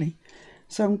there, really?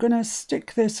 So I'm going to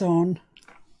stick this on.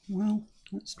 Well,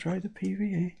 let's try the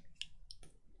PVA.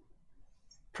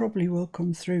 Probably will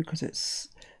come through because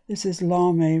this is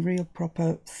lame, real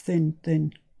proper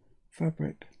thin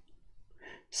fabric.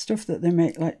 Stuff that they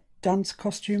make like dance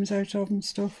costumes out of and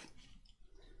stuff.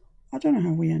 I don't know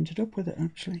how we ended up with it,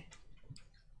 actually.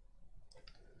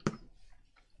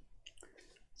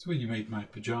 It's when you made my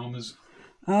pyjamas.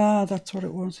 Ah, that's what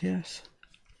it was, yes.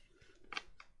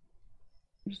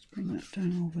 Just bring that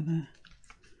down over there.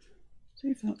 See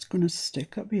if that's going to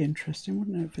stick. That'd be interesting,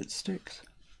 wouldn't it, if it sticks?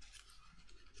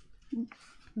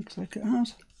 Looks like it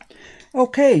has.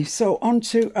 Okay, so on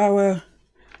to our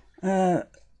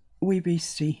Wee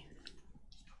Beastie.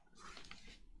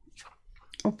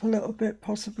 Up a little bit,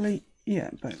 possibly. Yeah,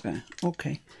 about there.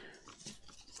 Okay.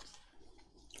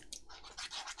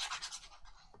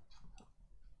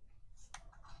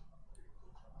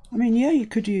 I mean, yeah, you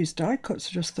could use die cuts.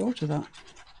 I just thought of that.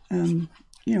 You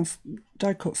know,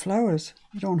 die cut flowers.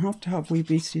 You don't have to have Wee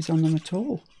Beasties on them at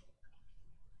all.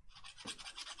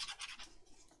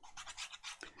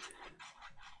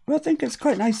 But I think it's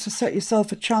quite nice to set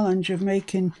yourself a challenge of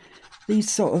making these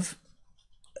sort of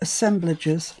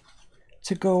assemblages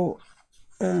to go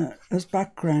as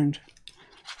background.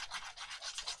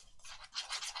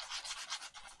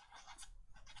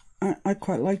 I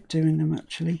quite like doing them,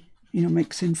 actually. You know,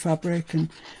 mixing fabric and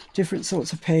different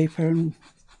sorts of paper and,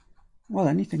 well,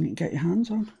 anything you can get your hands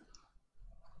on.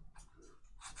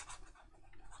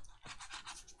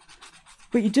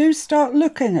 But you do start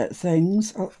looking at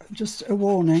things, just a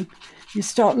warning, you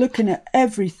start looking at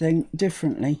everything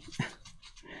differently.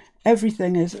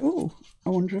 Everything is, oh, I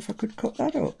wonder if I could cut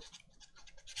that up.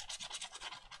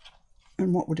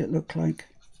 And what would it look like?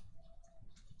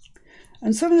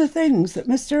 And some of the things that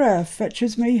Mr. F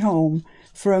fetches me home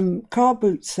from car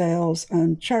boot sales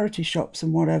and charity shops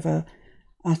and whatever,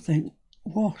 I think,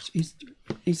 what?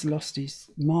 He's lost his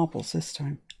marbles this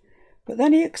time. But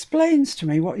then he explains to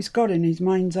me what he's got in his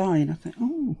mind's eye, and I think,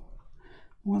 oh,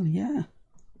 well, yeah.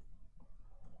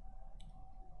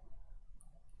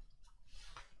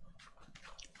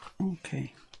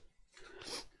 Okay.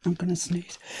 I'm going to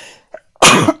sneeze.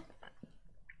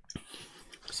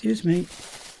 Excuse me.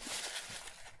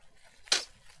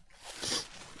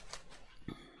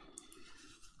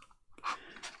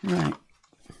 Right.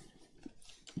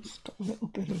 It's got a little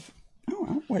bit of... Oh,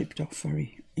 that wiped off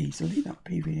very easily, that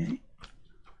PVA.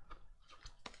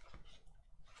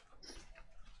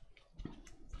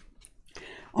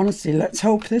 Honestly, let's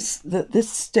hope that this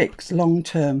sticks long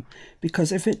term,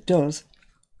 because if it does,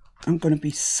 I'm going to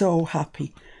be so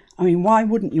happy. I mean, why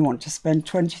wouldn't you want to spend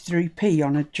 23p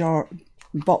on a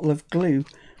bottle of glue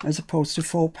as opposed to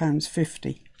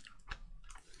 £4.50?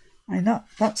 I mean,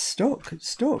 that's stuck. It's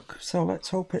stuck. So let's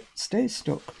hope it stays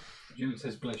stuck. June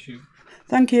says bless you.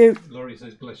 Thank you. Laurie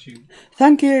says bless you.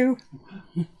 Thank you.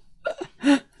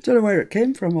 I don't know where it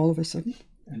came from all of a sudden.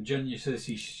 And Jenya says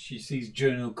she sees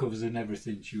journal covers and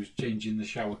everything. She was changing the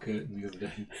shower curtain the other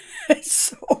day. It's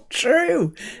so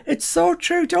true. It's so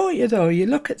true, don't you, though? You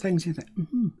look at things and you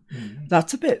think,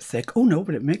 that's a bit thick. Oh, no,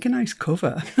 but it'd make a nice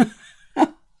cover.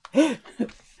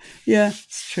 Yeah,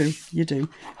 it's true. You do.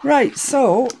 Right,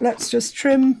 so let's just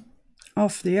trim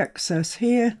off the excess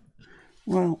here.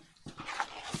 Well,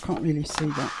 I can't really see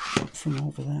that from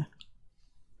over there.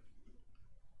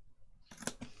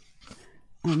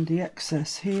 And the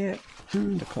excess here,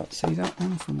 and I can't see that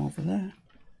one from over there.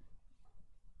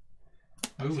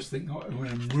 I always think when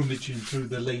I'm rummaging through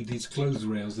the ladies' clothes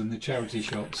rails in the charity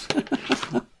shops,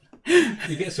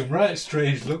 you get some right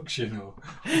strange looks, you know.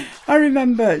 I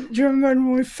remember, do you remember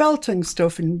when we were felting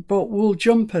stuff and bought wool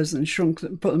jumpers and shrunk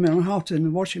them, put them in hot in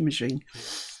the washing machine?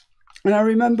 And I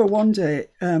remember one day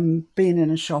being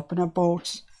in a shop and I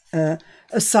bought a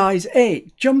size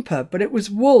 8 jumper, but it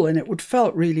was wool and it would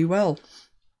felt really well.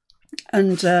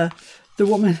 And the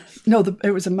woman, no,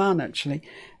 it was a man actually.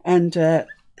 And,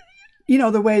 you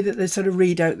know, the way that they sort of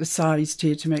read out the size to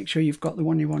you to make sure you've got the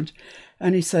one you want.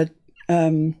 And he said,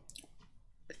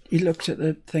 he looked at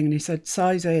the thing and he said,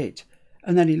 size 8.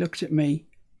 And then he looked at me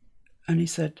and he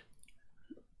said,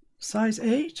 size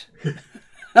 8?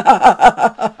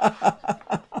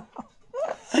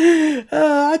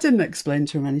 I didn't explain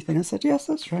to him anything. I said, yes,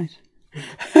 that's right.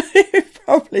 He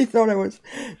probably thought I was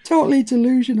a totally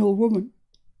delusional woman.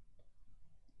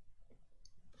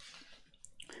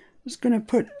 Just going to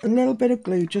put a little bit of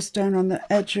glue just down on the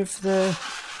edge of the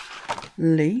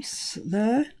lace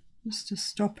there, just to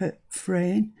stop it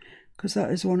fraying, because that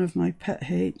is one of my pet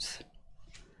hates,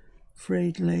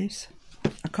 frayed lace.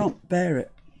 I can't bear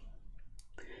it.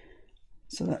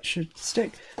 So that should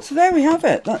stick. So there we have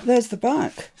it. There's the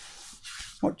back.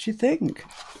 What do you think?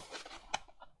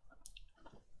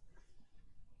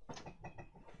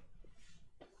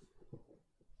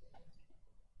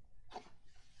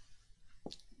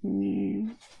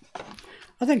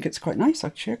 I think it's quite nice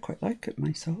actually. I quite like it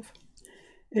myself.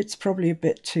 It's probably a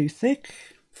bit too thick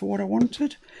for what I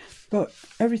wanted, but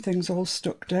everything's all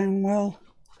stuck down well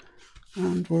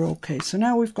and we're okay. So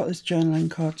now we've got this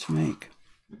journaling card to make.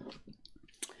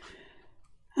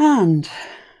 And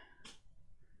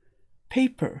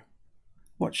paper.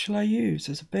 What shall I use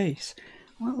as a base?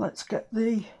 Well, let's get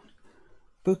the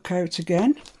book out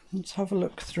again. Let's have a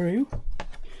look through.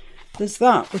 There's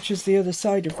that, which is the other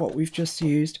side of what we've just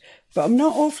used, but I'm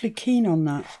not awfully keen on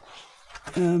that,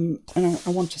 and I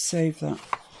want to save that.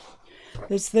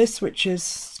 There's this, which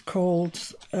is called,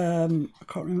 I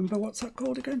can't remember, what's that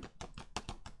called again?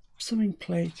 Something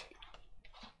plate.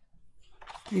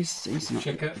 He's not.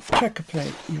 Checker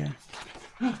plate, yeah.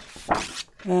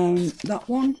 That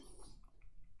one.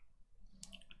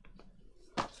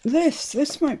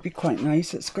 This might be quite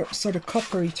nice. It's got sort of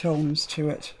coppery tones to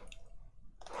it.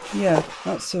 Yeah,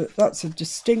 that's a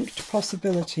distinct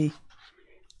possibility.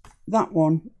 That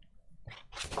one.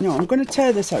 No, I'm going to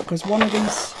tear this out because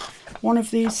one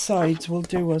of these sides will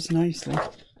do us nicely.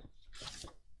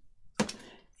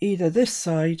 Either this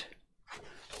side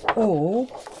or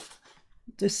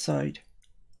this side.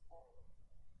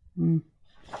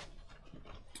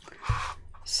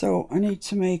 So I need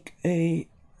to make a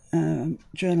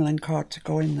journaling card to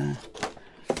go in there.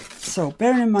 So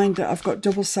bearing in mind that I've got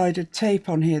double-sided tape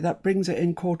on here, that brings it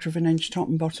in 1/4 inch top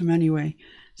and bottom anyway.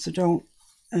 So don't,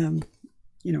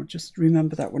 you know, just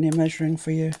remember that when you're measuring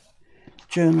for your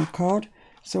journal card.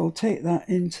 So we'll take that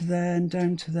into there and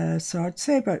down to there. So I'd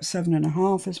say about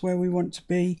 7.5 is where we want to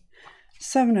be.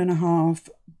 7.5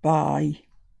 by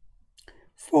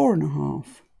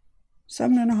 4.5.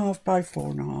 7.5 by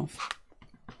 4.5.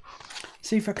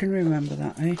 See if I can remember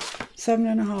that, eh?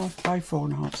 7.5 by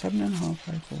 4.5. 7.5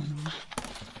 by 4.5.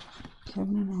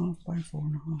 7.5 by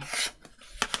 4.5.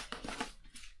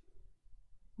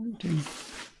 I'm doing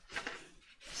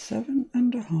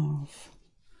 7.5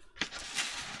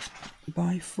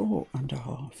 by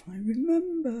 4.5. I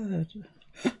remembered.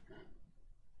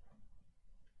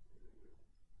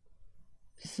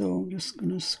 So I'm just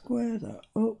going to square that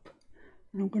up,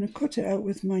 and I'm going to cut it out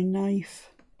with my knife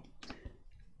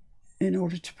in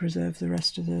order to preserve the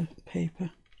rest of the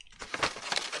paper.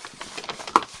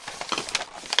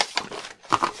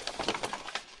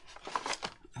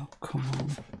 Oh, come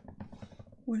on.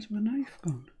 Where's my knife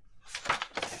gone?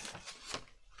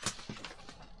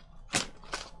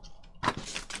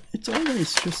 It's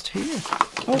always just here.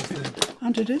 Oh,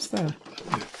 and it is there.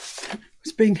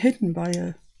 It's being hidden by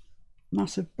a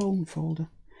massive bone folder.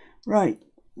 Right,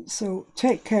 so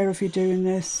take care if you're doing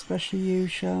this, especially you,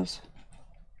 Shaz.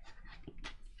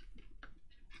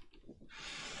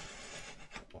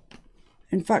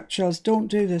 In fact, Shaz, don't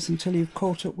do this until you've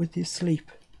caught up with your sleep.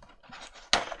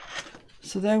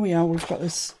 So there we are, we've got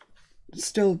this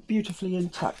still beautifully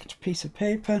intact piece of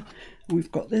paper. And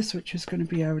we've got this, which is going to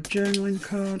be our journaling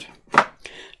card.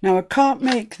 Now, I can't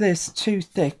make this too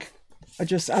thick. I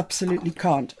just absolutely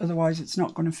can't, otherwise it's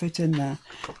not going to fit in there.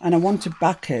 And I want to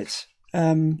back it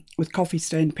with coffee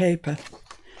stained paper.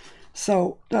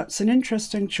 So that's an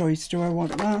interesting choice. Do I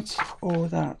want that or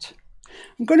that?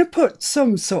 I'm going to put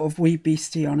some sort of Wee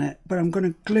Beastie on it, but I'm going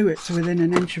to glue it to within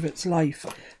 1 inch of its life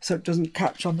so it doesn't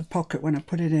catch on the pocket when I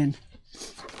put it in.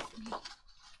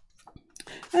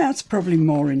 That's probably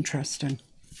more interesting.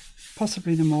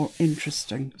 Possibly the more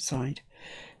interesting side.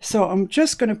 So I'm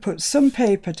just going to put some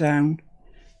paper down,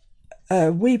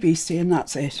 Wee Beastie, and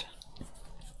that's it.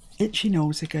 Itchy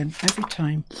nose again, every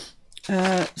time.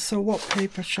 So what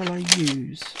paper shall I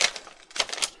use?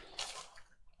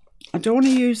 I don't want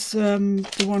to use the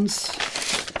ones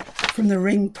from the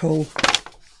ring pull.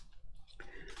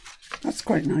 That's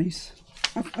quite nice.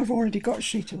 I've already got a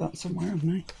sheet of that somewhere, haven't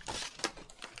I?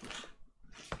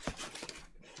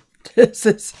 This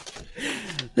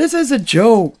is a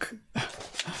joke.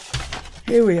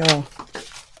 Here we are.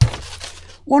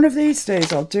 One of these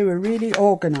days I'll do a really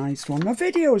organised one. My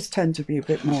videos tend to be a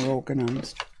bit more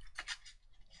organised.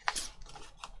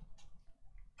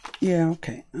 Yeah,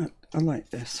 okay. I like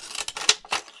this.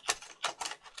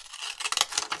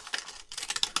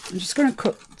 I'm just going to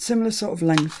cut similar sort of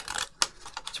length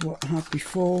to what I had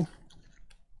before.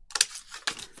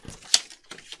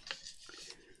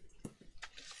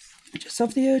 I just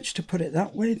have the urge to put it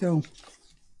that way though.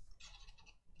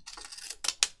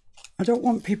 I don't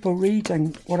want people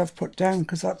reading what I've put down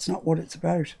because that's not what it's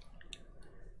about.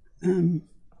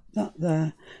 That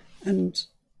there. And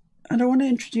I don't want to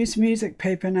introduce music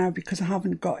paper now because I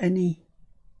haven't got any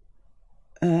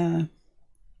on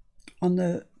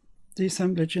the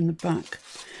assemblage in the back.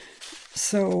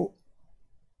 So,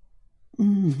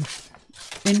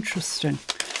 interesting.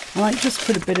 I might just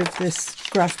put a bit of this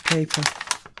graph paper.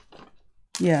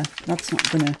 Yeah, that's not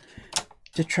going to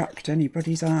attract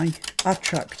anybody's eye,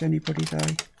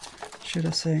 should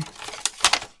I say.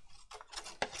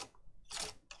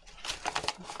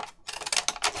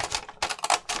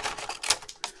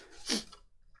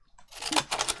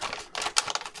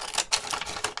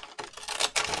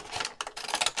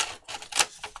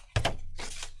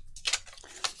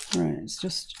 Right, let's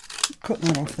just cut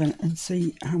that off then and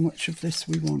see how much of this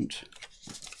we want.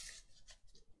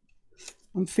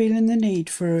 I'm feeling the need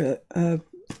for a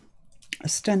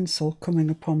stencil coming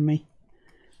upon me.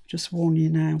 Just warn you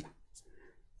now.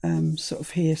 Sort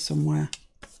of here somewhere.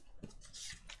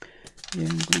 Yeah,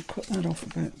 I'm going to cut that off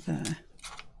about there.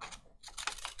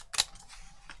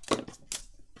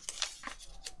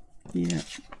 Yeah.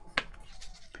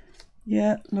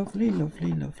 Yeah, lovely,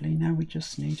 lovely, lovely. Now we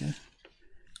just need a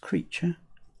creature.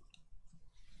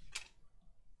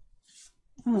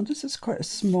 Oh, this is quite a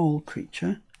small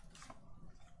creature.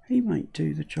 He might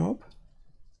do the job.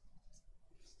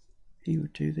 He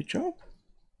would do the job.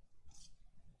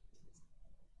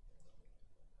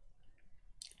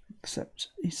 Except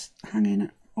he's hanging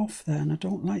off there and I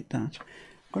don't like that.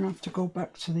 I'm going to have to go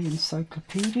back to the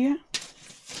encyclopedia.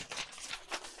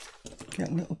 Get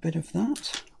a little bit of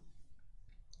that.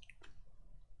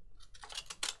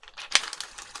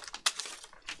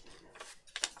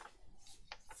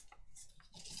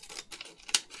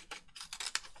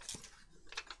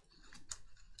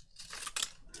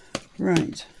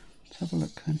 Right, let's have a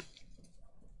look then.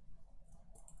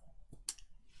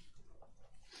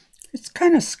 It's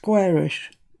kind of squarish,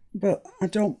 but I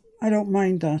don't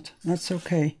mind that. That's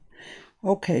okay.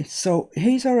 Okay, so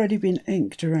he's already been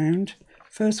inked around.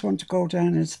 First one to go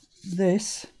down is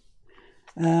this,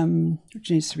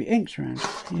 which needs to be inked around.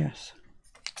 Yes.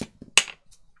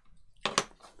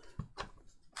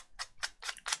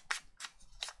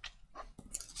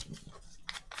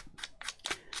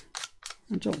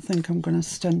 I don't think I'm going to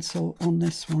stencil on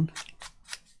this one.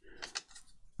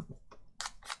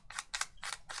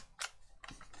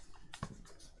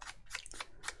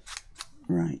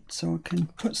 Right, so I can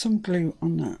put some glue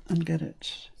on that and get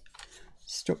it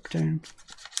stuck down.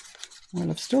 Well,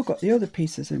 I've still got the other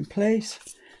pieces in place,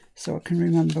 so I can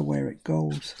remember where it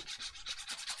goes.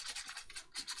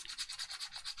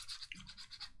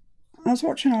 I was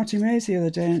watching Artie Mays the other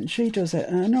day and she does it,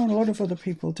 and I know a lot of other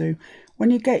people do. When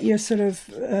you get your sort of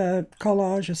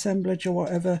collage, assemblage or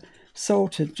whatever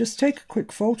sorted, just take a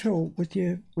quick photo with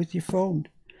your phone,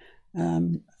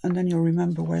 and then you'll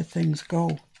remember where things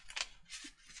go.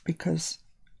 Because,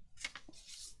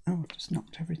 oh, I just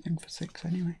knocked everything for 6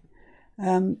 anyway.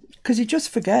 Because you just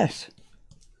forget.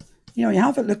 You know, you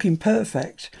have it looking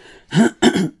perfect.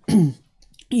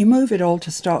 You move it all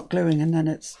to start gluing and then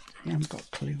it's, I haven't got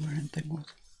a clue where anything was.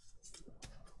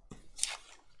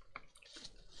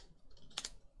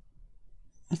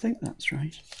 I think that's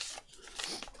right.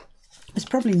 It's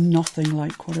probably nothing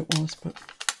like what it was, but...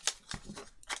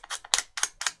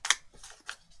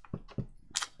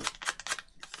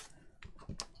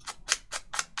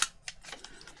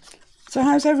 So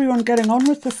how's everyone getting on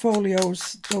with the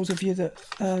folios, those of you that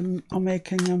are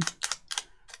making them?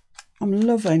 I'm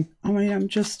loving, I mean, I'm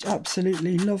just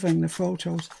absolutely loving the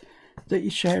photos that you're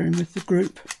sharing with the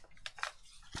group.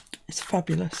 It's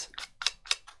fabulous.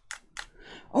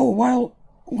 Oh, while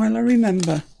I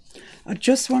remember, I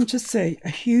just want to say a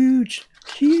huge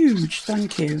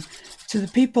thank you to the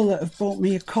people that have bought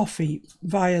me a coffee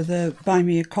via the Buy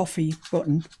Me a Coffee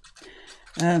button.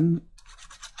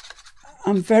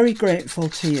 I'm very grateful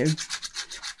to you.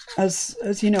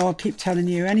 As you know, I keep telling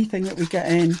you, anything that we get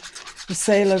in, the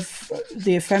sale of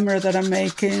the ephemera that I'm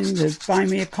making, the Buy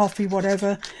Me a Coffee,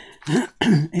 whatever,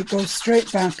 it goes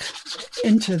straight back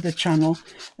into the channel.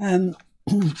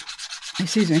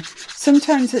 Excuse me.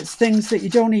 Sometimes it's things that you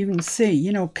don't even see,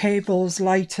 you know, cables,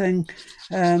 lighting,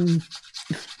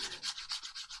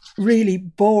 really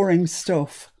boring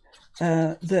stuff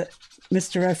that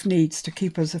Mr. F needs to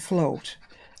keep us afloat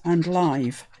and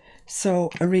live. So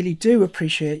I really do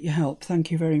appreciate your help. Thank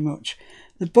you very much.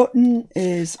 The button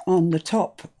is on the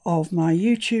top of my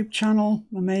YouTube channel,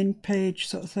 my main page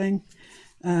sort of thing.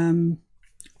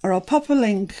 Or I'll pop a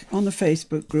link on the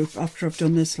Facebook group after I've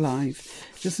done this live,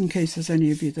 just in case there's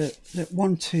any of you that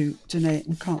want to donate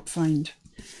and can't find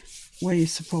where you're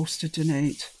supposed to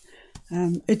donate.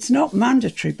 It's not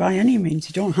mandatory by any means.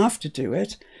 You don't have to do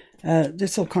it.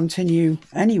 This will continue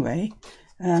anyway.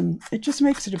 It just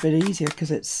makes it a bit easier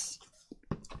because it's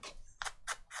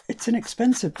an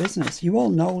expensive business. You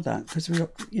all know that because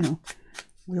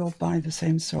we all buy the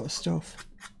same sort of stuff.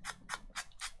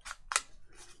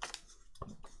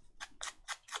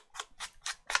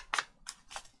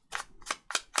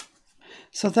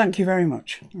 So thank you very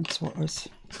much. That's what I was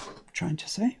trying to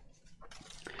say.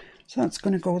 So that's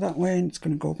going to go that way and it's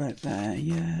going to go about there.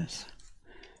 Yes.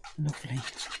 Lovely.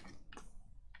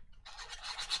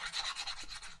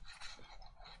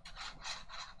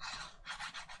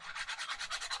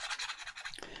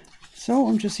 So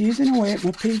I'm just using away at my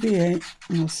PVA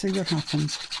and we'll see what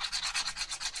happens.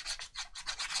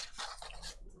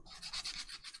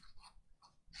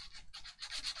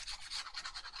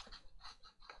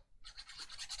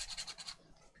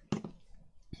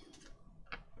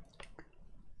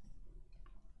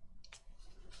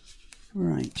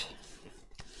 Right.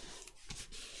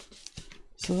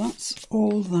 So that's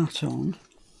all that on.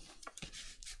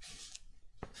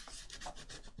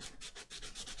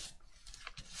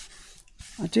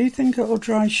 I do think it'll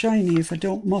dry shiny if I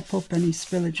don't mop up any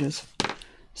spillages,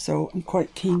 so I'm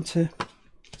quite keen to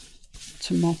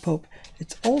mop up.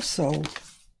 It's also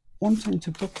wanting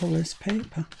to buckle this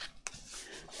paper.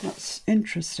 That's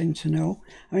interesting to know.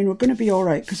 I mean, we're going to be all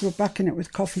right because we're backing it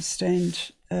with coffee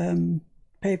stained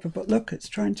paper, but look, it's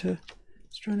trying to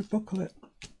buckle it.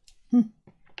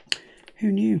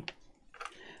 Who knew?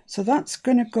 So that's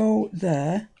going to go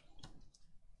there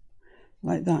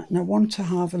like that, and I want to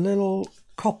have a little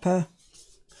copper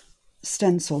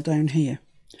stencil down here,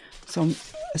 so I'm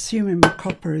assuming my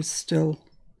copper is still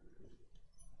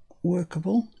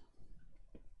workable.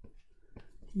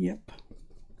 Yep.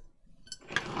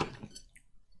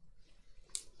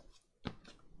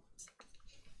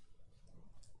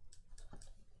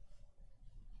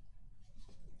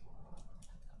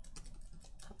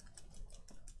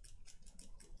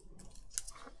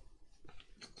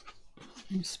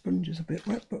 The sponge is a bit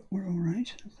wet, but we're all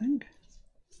right, I think.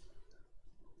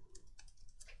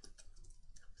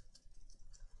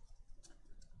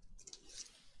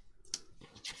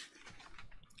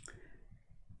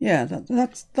 Yeah,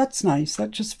 that's nice.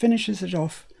 That just finishes it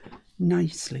off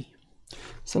nicely.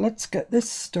 So let's get this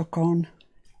stuck on.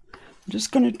 I'm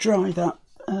just going to dry that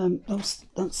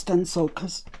stencil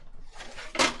because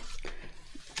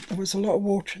there was a lot of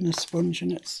water in the sponge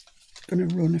and it's going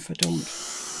to run if I don't.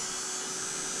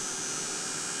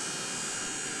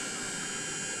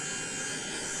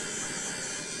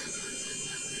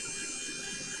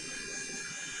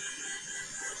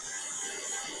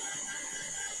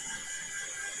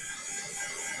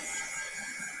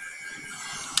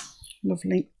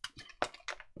 Lovely.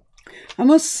 I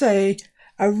must say,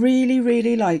 I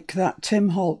really like that Tim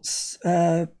Holtz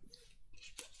hairdryer,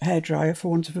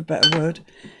 for want of a better word.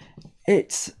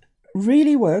 It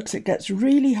really works. It gets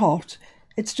really hot.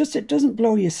 It's just it doesn't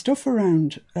blow your stuff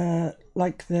around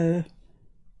like the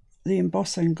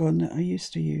embossing gun that I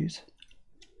used to use.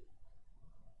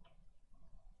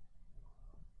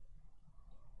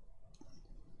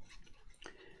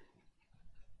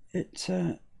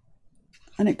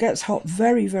 And it gets hot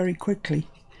very quickly.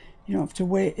 You don't have to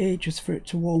wait ages for it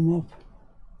to warm up.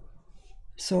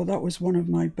 So that was one of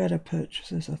my better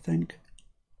purchases, I think.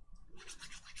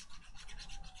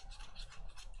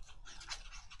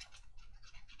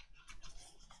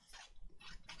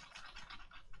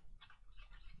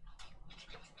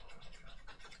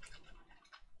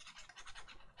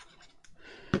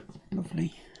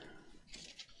 Lovely.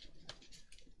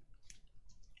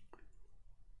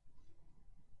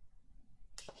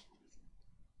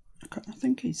 I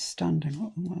think he's standing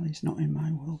up. Well, he's not in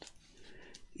my world.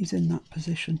 He's in that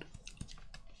position.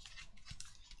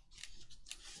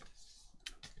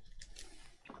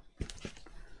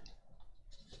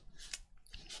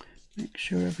 Make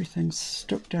sure everything's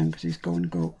stuck down because he's going to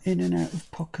go in and out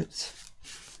of pockets.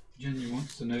 Jenny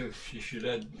wants to know if she should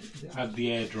add the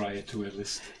hairdryer to her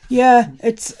list. Yeah,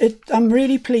 I'm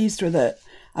really pleased with it.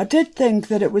 I did think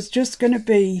that it was just going to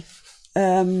be,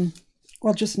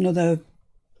 well, just another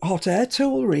hot air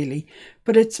tool really,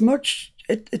 but it's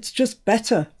just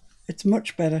better. It's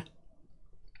much better.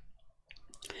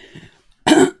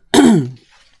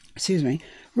 Excuse me.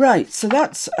 Right, so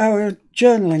that's our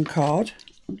journaling card.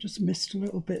 I just missed a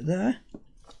little bit there.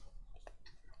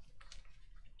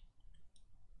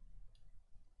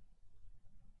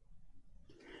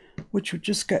 Which would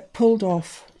just get pulled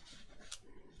off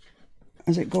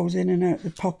as it goes in and out the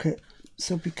pocket.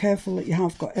 So be careful that you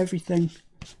have got everything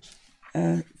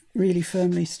really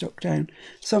firmly stuck down.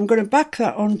 So I'm going to back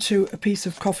that onto a piece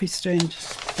of coffee stained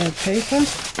paper.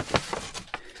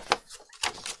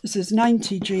 This is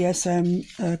 90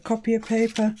 GSM copier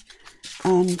paper,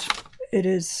 and it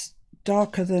is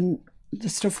darker than the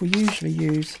stuff we usually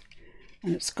use,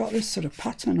 and it's got this sort of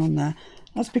pattern on there.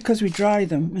 That's because we dry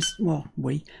them,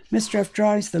 Mr. F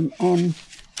dries them on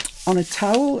a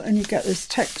towel, and you get this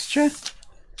texture.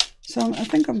 So I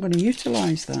think I'm going to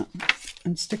utilise that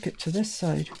and stick it to this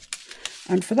side.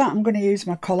 And for that I'm going to use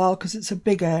my collal because it's a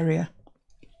big area.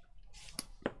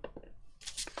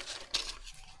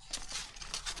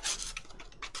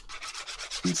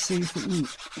 And see if we can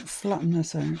flatten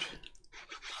this out.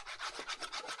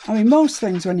 I mean, most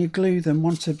things when you glue them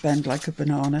want to bend like a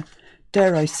banana.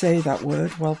 Dare I say that word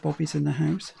while Bobby's in the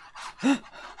house.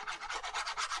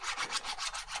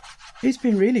 He's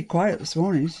been really quiet this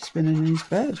morning. He's just been in his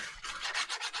bed.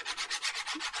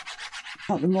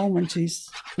 At the moment he's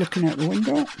looking out the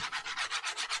window.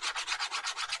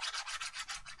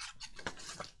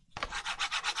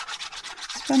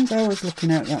 Spends hours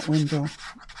looking out that window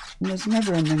and there's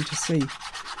never anything to see.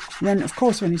 And then of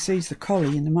course when he sees the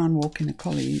collie and the man walking the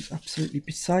collie, he's absolutely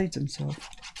beside himself.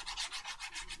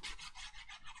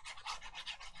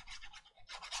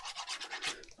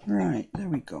 Right, there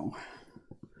we go.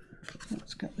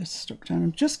 Let's get this stuck down.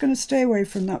 I'm just going to stay away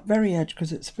from that very edge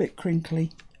because it's a bit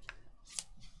crinkly.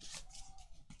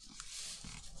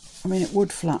 I mean, it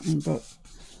would flatten, but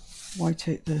why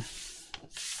take the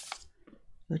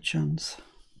chance?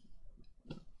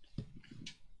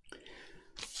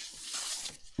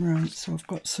 Right, so I've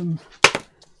got some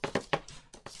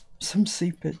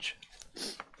seepage.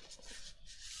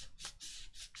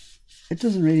 It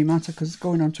doesn't really matter because it's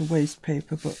going onto waste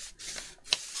paper, but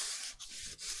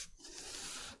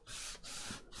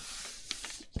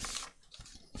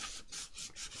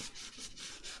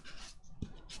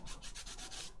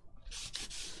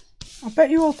I bet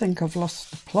you all think I've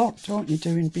lost the plot, don't you,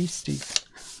 doing Beasties?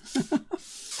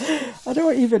 I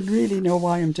don't even really know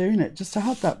why I'm doing it, just I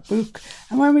had that book.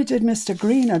 And when we did Mr.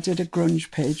 Green, I did a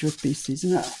grunge page with Beasties,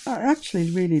 and I actually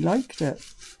really liked it.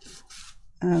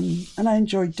 And I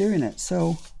enjoyed doing it,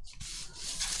 so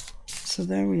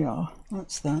there we are.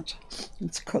 That's that.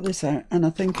 Let's cut this out, and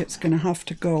I think it's going to have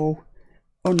to go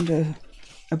under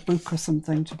a book or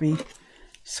something to be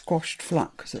squashed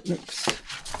flat, because it looks,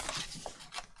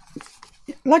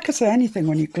 like I say, anything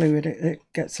when you glue it, it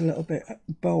gets a little bit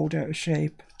bowed out of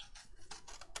shape.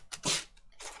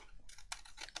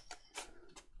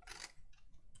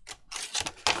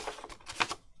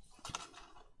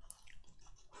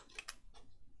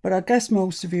 But I guess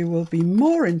most of you will be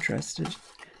more interested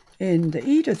in the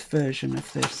Edith version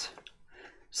of this.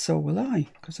 So will I,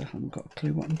 because I haven't got a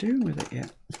clue what I'm doing with it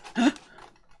yet.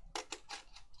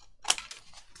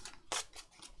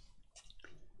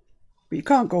 But you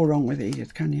can't go wrong with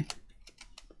Edith, can you?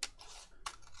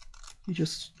 You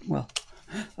just, well,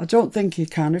 I don't think you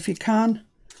can. If you can,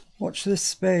 watch this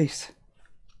space.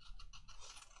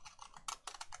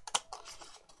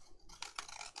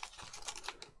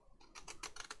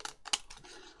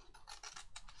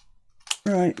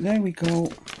 Right, there we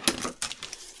go.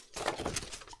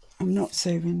 I'm not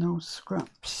saving those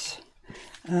scraps.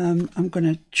 I'm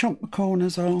going to chop the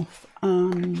corners off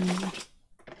and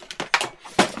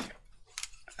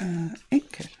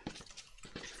ink it.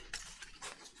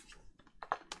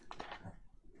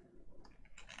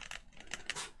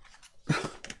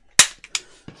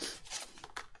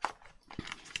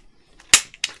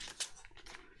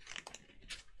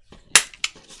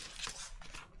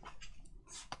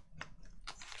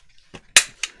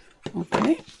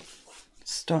 Okay,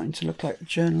 it's starting to look like a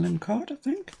journaling card, I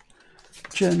think.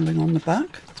 Journaling on the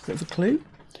back, it's a bit of a clue.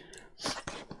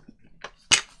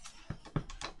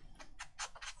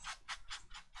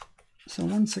 So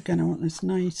once again, I want this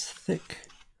nice thick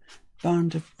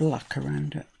band of black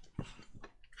around it.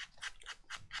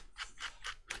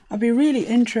 I'd be really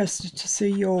interested to see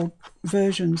your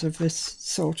versions of this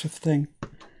sort of thing,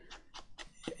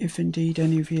 if indeed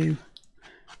any of you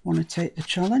want to take the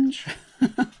challenge.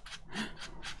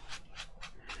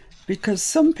 Because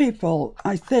some people,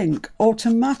 I think,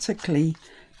 automatically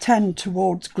tend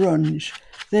towards grunge.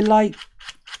 They like,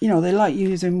 you know, they like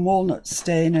using walnut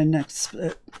stain and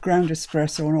ground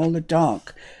espresso and all the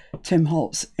dark Tim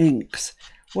Holtz inks.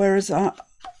 Whereas I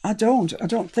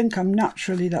don't think I'm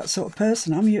naturally that sort of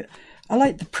person. I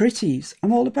like the pretties.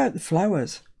 I'm all about the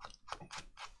flowers.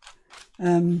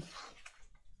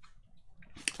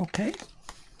 Okay.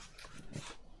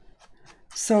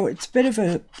 So it's a bit of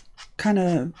a kind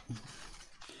of,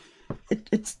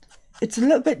 it's a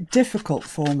little bit difficult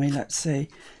for me, let's say,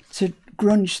 to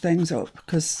grunge things up,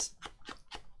 because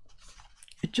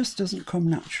it just doesn't come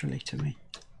naturally to me.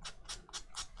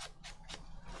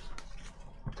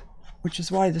 Which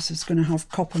is why this is going to have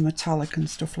copper metallic and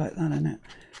stuff like that in it.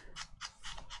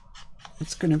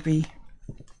 It's going to be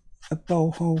a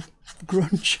boho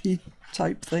grungy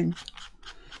type thing.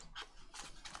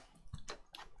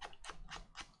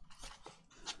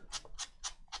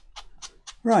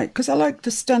 Right, because I like the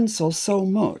stencil so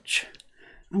much,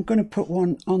 I'm going to put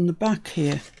one on the back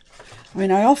here. I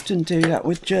mean, I often do that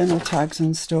with journal tags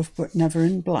and stuff, but never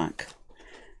in black.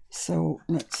 So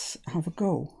let's have a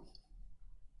go.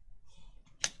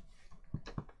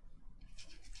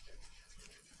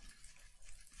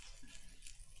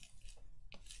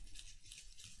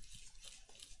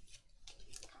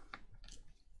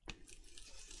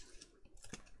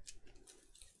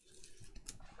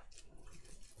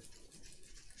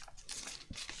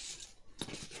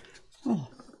 Oh,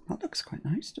 that looks quite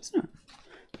nice, doesn't it?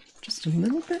 Just a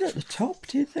little bit at the top,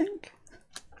 do you think?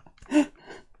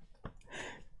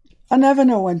 I never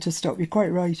know when to stop, you're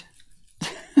quite right.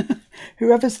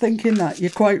 Whoever's thinking that,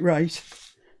 you're quite right.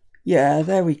 Yeah,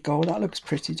 there we go, that looks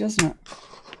pretty, doesn't it?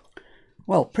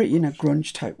 Well, pretty in a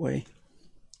grunge type way.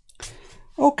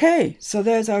 Okay, so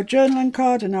there's our journaling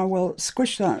card, and I will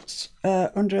squish that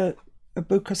under a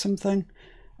book or something,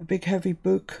 a big heavy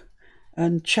book,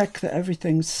 and check that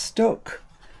everything's stuck,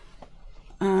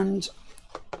 and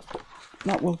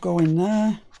that will go in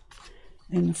there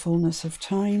in the fullness of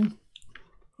time.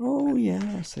 Oh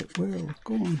yes, it will.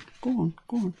 Go on, go on,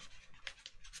 go on.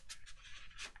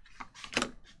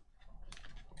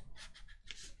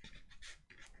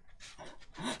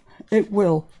 It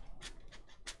will.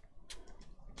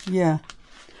 Yeah.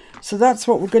 So that's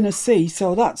what we're going to see.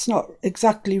 So that's not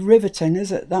exactly riveting,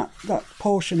 is it? That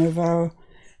portion of our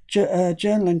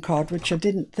journaling card, which I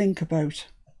didn't think about.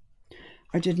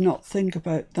 I did not think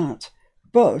about that,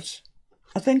 but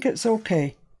I think it's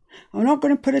okay. I'm not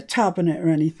going to put a tab in it or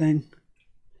anything.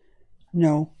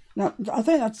 No, No, I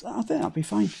think that'll be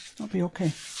fine. That'll be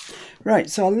okay. Right,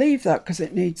 so I'll leave that because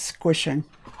it needs squishing.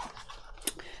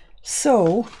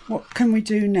 So what can we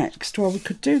do next? Well, we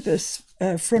could do this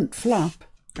front flap,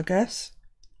 I guess.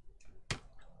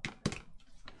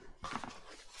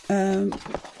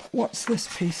 What's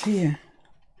this piece here?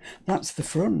 That's the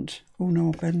front. Oh no,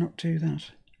 I better not do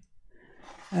that.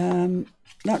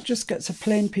 That just gets a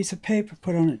plain piece of paper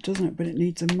put on it, doesn't it? But it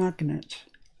needs a magnet.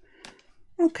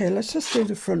 Okay, let's just do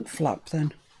the front flap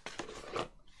then.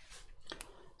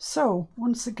 So,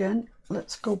 once again,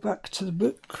 let's go back to the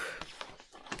book.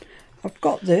 I've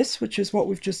got this, which is what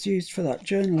we've just used for that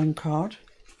journaling card,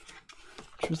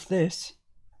 which was this.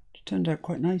 It turned out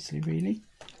quite nicely, really.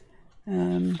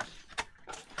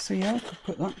 So yeah, I could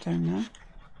put that down now.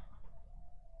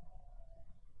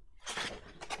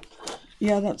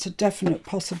 Yeah, that's a definite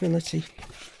possibility.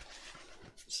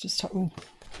 Let's just, oh,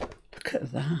 look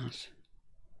at that.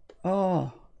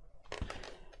 Oh.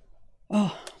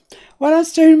 When I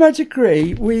was doing my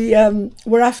degree, we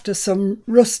were after some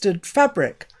rusted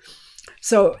fabric.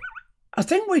 So I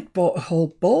think we'd bought a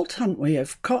whole bolt, hadn't we,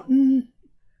 of cotton,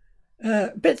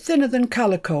 a bit thinner than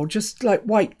calico, just like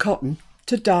white cotton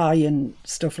to dye and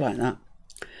stuff like that.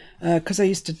 Because I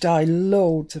used to dye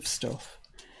loads of stuff.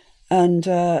 And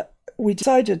we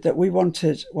decided that we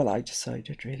wanted, well, I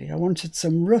decided really, I wanted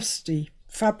some rusty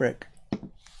fabric.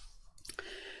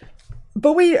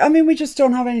 But we just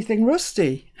don't have anything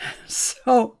rusty.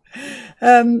 So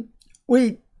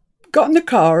we got in the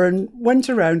car and went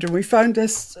around and we found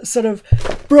this sort of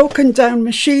broken down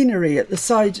machinery at the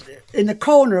side, in the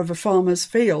corner of a farmer's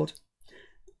field.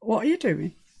 What are you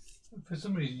doing? For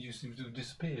some reason you seem to have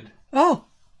disappeared. Oh,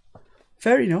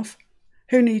 fair enough.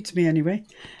 Who needs me anyway?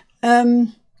 There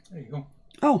you go.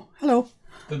 Oh, hello.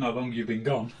 Don't know how long you've been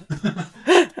gone.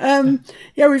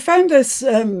 Yeah, we found this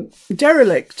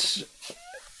derelict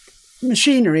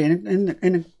machinery in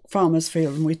a farmer's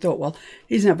field, and we thought, well,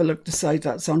 he's never looked aside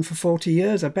that's on for 40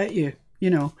 years, I bet you, you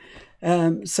know.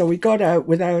 So we got out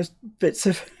with our bits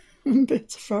of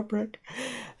fabric,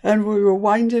 and we were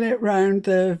winding it round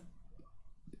the,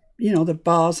 you know, the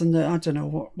bars and the, I don't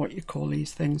know what you call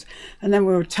these things, and then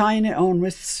we were tying it on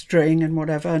with string and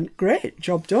whatever, and great,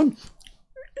 job done.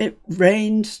 It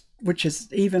rained, which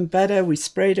is even better. We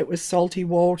sprayed it with salty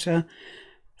water.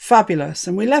 Fabulous.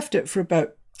 And we left it for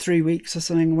about 3 weeks or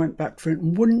something and went back for it.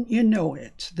 And wouldn't you know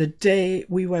it, the day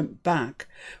we went back,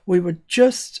 we were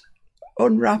just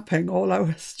unwrapping all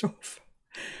our stuff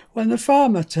when the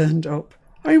farmer turned up.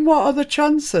 I mean, what are the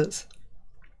chances?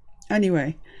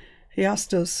 Anyway, he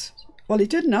asked us, well, he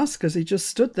didn't ask us, he just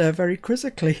stood there very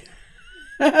quizzically.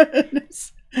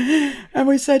 And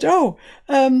we said, oh,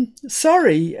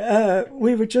 sorry,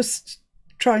 we were just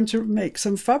trying to make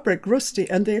some fabric rusty.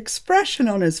 And the expression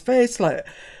on his face, like,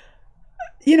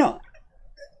 you know,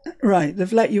 right,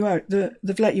 they've let you out.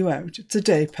 They've let you out. It's a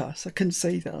day pass. I can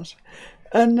see that.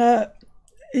 And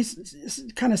he's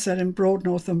kind of said in broad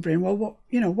Northumbrian, well, what,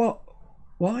 you know, what,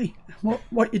 why?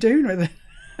 What you doing with it?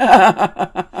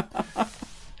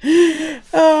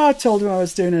 Oh, I told him I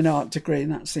was doing an art degree,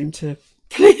 and that seemed to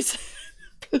please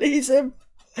him.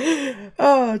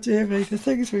 Oh dear me, the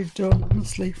things we've done,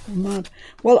 honestly, I'm mad.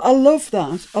 Well, I love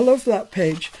that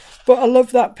page, but I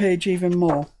love that page even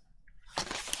more,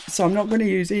 so I'm not going to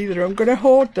use either. I'm going to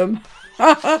hoard them.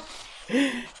 I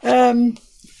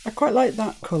quite like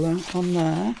that colour on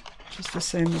there, just the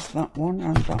same as that one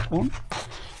and that one.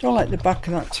 Don't like the back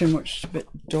of that too much, it's a bit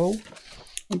dull.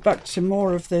 And back to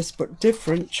more of this but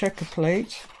different checker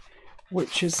plate,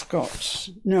 which has got,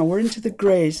 no, we're into the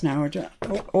greys now.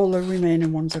 All the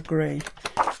remaining ones are grey,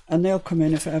 and they'll come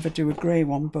in if I ever do a grey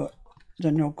one, but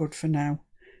they're no good for now.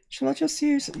 Shall I just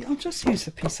use, I'll just use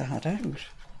the piece I had out.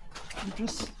 I'm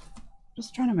just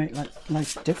trying to make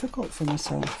life difficult for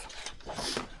myself,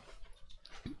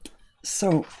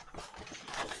 so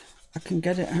I can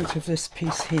get it out of this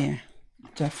piece here,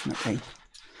 definitely.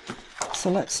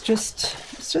 So let's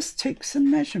just take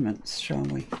some measurements, shall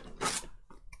we?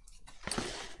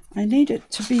 I need it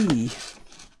to be,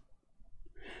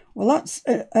 well, that's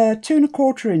 2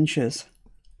 1/4 inches.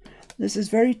 This is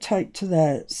very tight to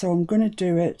there, so I'm going to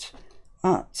do it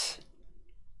at,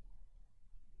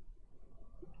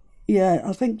 yeah,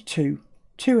 I think 2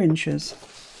 inches,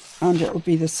 and it will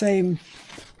be the same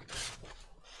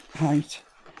height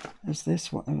as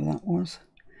this, whatever that was,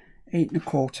 8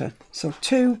 1/4. So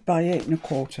 2 by 8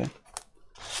 1/4.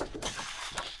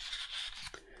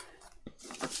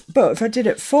 But if I did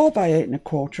it 4 by 8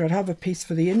 1/4, I'd have a piece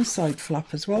for the inside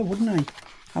flap as well, wouldn't I?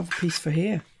 Have a piece for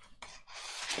here.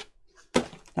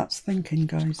 That's thinking,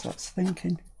 guys, that's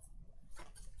thinking.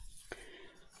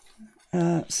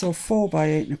 So 4 by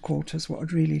 8 1/4 is what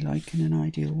I'd really like in an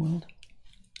ideal world.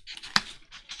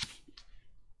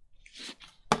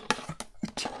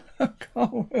 I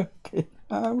can't work it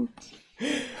out.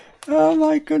 Oh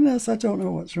my goodness, I don't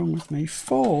know what's wrong with me.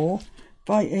 4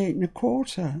 by 8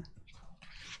 1/4.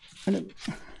 And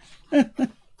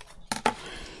it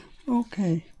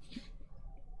okay.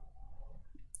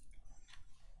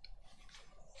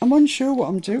 I'm unsure what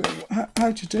I'm doing,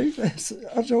 how to do this.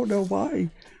 I don't know why. I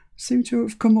seem to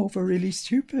have come over really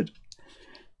stupid.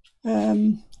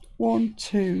 1,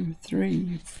 2,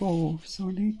 3, 4. So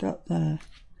I need that there.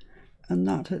 And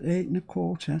that at 8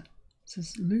 1/4. This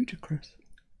is ludicrous.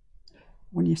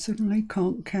 When you suddenly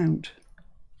can't count.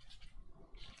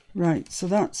 Right, so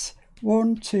that's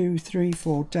 1, 2, 3,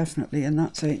 4, definitely, and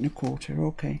that's 8 1/4.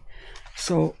 Okay,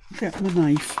 so get my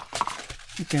knife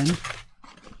again.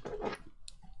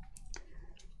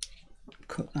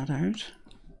 Cut that out.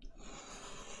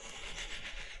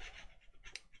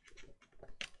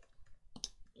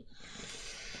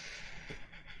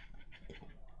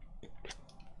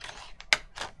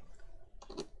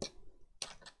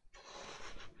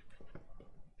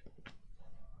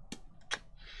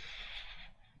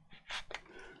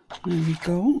 There we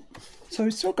go. So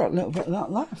we've still got a little bit of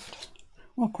that left.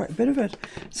 Well, quite a bit of it.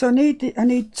 So I need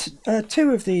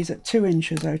 2 of these at 2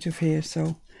 inches out of here.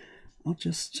 So I'll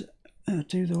just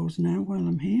do those now while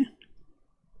I'm here.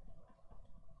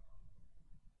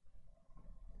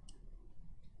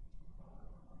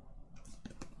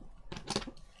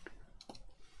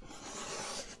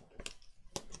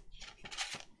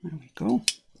 There we go.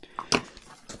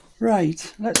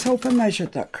 Right, let's hope I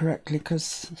measured that correctly,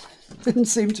 because it didn't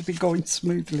seem to be going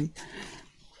smoothly.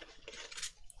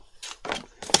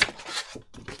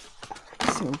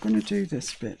 So we're going to do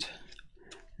this bit.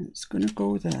 It's going to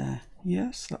go there.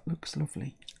 Yes, that looks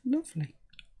lovely. Lovely.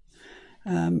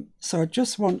 So I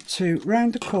just want to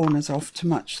round the corners off to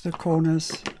match the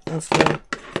corners of the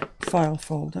file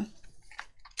folder.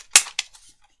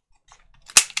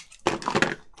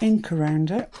 Ink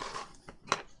around it.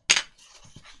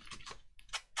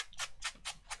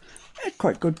 Made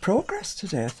quite good progress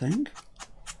today, I think.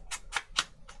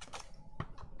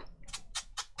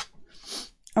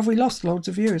 Have we lost loads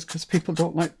of viewers because people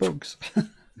don't like bugs?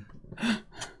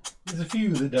 There's a few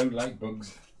that don't like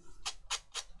bugs.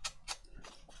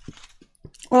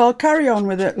 Well, I'll carry on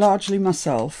with it largely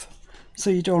myself, so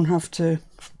you don't have to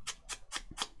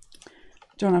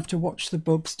watch the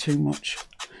bugs too much.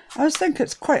 I just think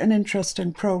it's quite an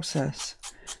interesting process,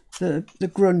 the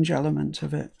grunge element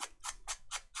of it.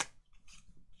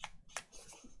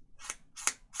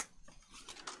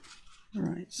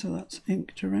 Right, so that's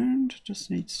inked around, just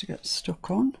needs to get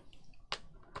stuck on.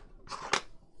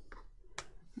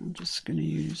 I'm just going to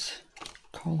use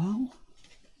Collal.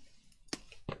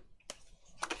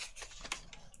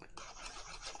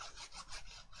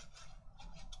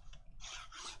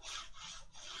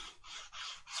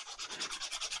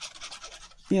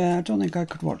 Yeah, I don't think I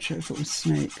could watch it if it was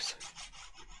snakes.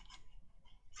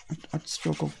 I'd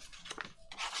struggle.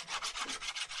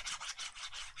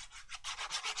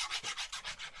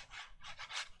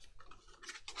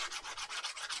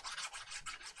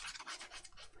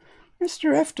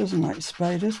 Mr. F doesn't like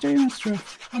spiders, do you, Mr.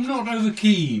 F? I'm not over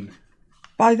keen.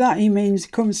 By that he means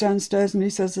he comes downstairs and he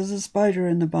says there's a spider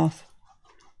in the bath.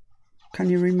 Can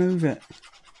you remove it?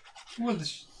 Well,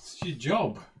 it's your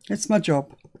job. It's my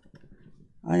job.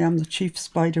 I am the chief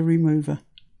spider remover.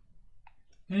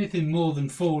 Anything more than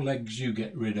 4 legs you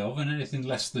get rid of, and anything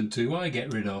less than 2 I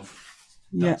get rid of.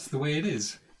 That's the way it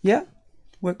is. Yeah,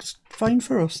 works fine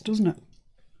for us, doesn't it?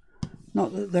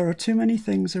 Not that there are too many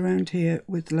things around here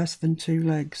with less than 2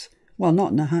 legs. Well,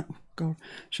 not in a hat. God,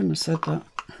 shouldn't have said that.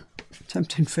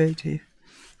 Tempting fate here.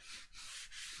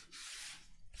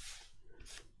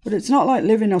 But it's not like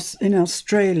living in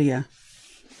Australia,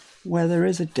 where there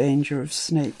is a danger of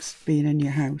snakes being in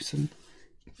your house and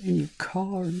in your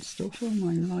car and stuff. Oh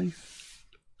my life.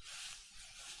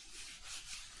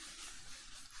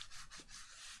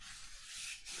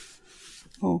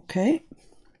 Okay,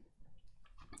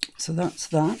 so that's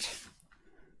that.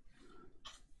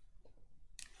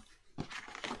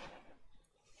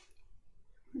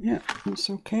 Yeah, that's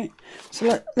okay.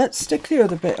 So let's stick the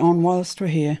other bit on whilst we're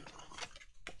here.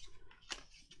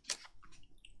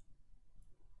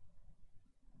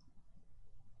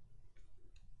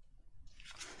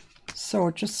 So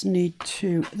I just need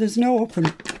to, there's no up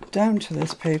and down to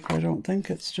this paper, I don't think.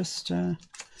 It's just an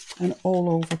all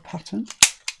over pattern.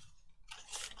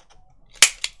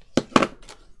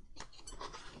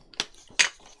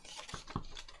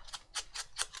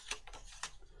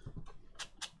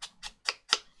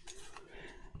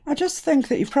 I just think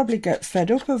that you probably get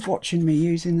fed up of watching me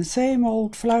using the same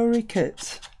old flowery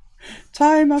kits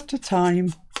time after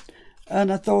time,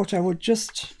 and I thought I would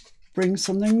just bring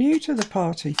something new to the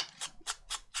party.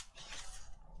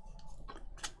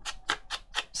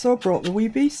 So I brought the Wee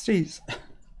Beasties.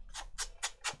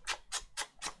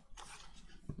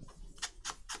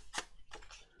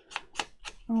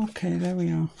 Okay, there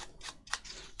we are.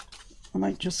 I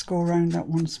might just go around that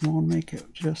once more and make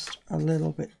it just a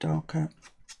little bit darker.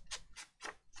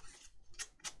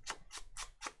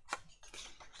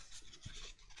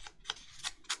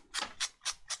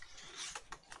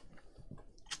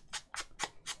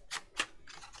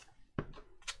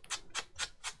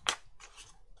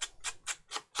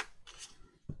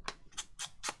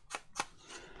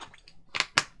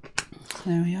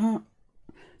 There we are.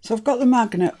 So I've got the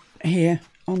magnet here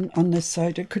on this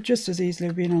side. It could just as easily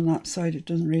have been on that side. It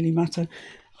doesn't really matter.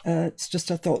 It's just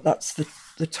I thought that's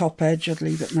the top edge. I'd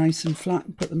leave it nice and flat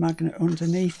and put the magnet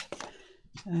underneath.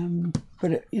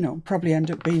 But it, you know, probably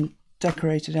end up being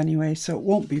decorated anyway, so it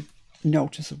won't be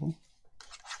noticeable.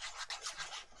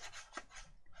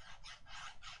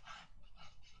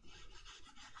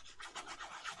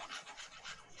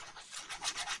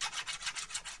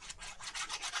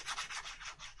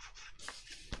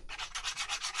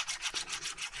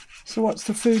 So what's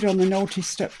the food on the naughty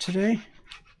step today?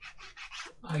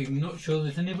 I'm not sure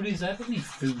that anybody's had any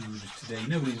food today.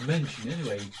 Nobody's mentioned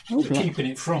anyway. Oh, They're keeping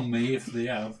it from me if they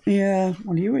have. Yeah,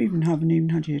 well, you haven't even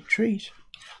had your treat.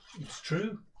 It's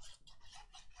true.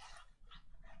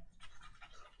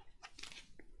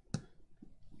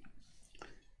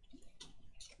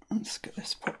 Let's get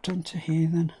this popped onto here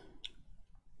then.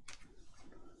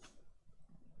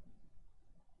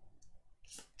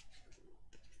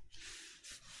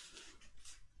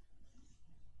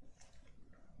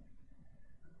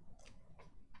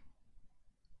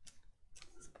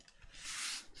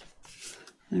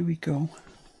 There we go.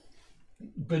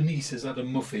 Bernice has had a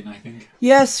muffin, I think.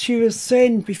 Yes, she was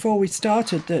saying before we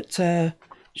started that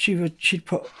she'd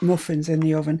put muffins in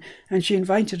the oven, and she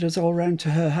invited us all round to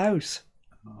her house.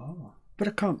 Oh. But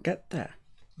I can't get there.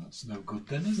 That's no good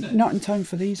then, isn't it? Not in time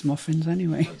for these muffins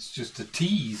anyway. That's just a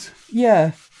tease.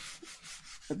 Yeah,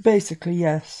 basically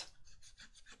yes.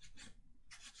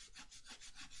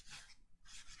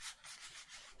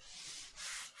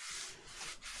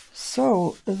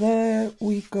 So there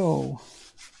we go.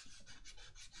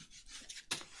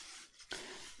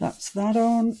 That's that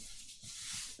on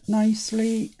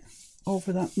nicely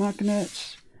over that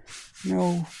magnet.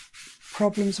 No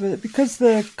problems with it because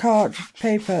the card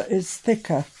paper is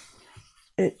thicker.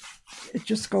 It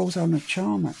just goes on a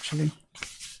charm actually.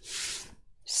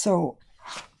 So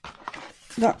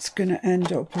that's going to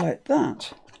end up like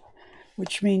that,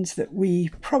 which means that we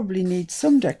probably need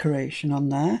some decoration on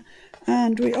there,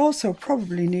 and we also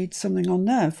probably need something on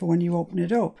there for when you open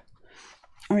it up.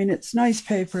 I mean, it's nice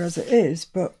paper as it is,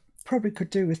 but probably could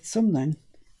do with something.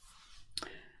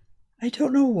 I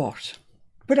don't know what,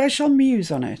 but I shall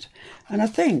muse on it. And I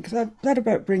think that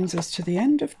about brings us to the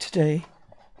end of today.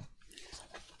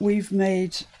 We've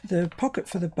made the pocket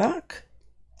for the back.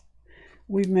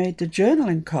 We've made the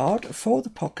journaling card for the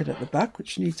pocket at the back,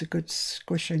 which needs a good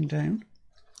squishing down.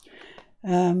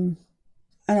 And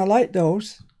I like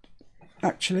those,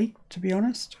 actually, to be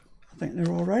honest. I think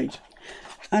they're all right.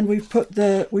 And we've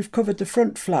covered the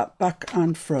front flap, back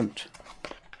and front.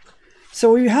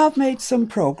 So we have made some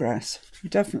progress. We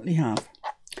definitely have.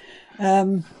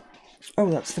 Oh,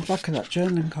 that's the back of that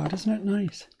journaling card, isn't it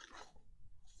nice?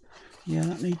 Yeah,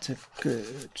 that needs a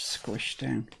good squish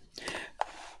down.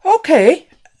 Okay,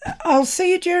 I'll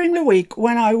see you during the week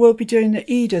when I will be doing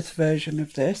the Edith version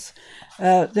of this.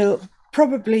 They'll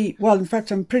probably, well, in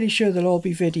fact, I'm pretty sure they'll all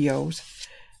be videos.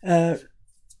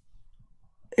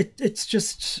 It's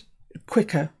just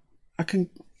quicker. I can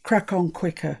crack on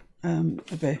quicker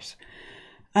a bit.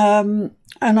 And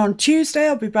on Tuesday,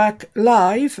 I'll be back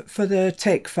live for the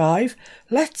Take 5.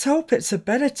 Let's hope it's a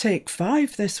better Take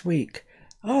 5 this week.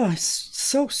 Oh, I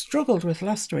so struggled with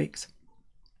last week's.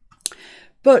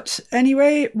 But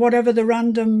anyway, whatever the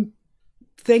random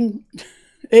thing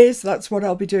is, that's what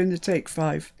I'll be doing the Take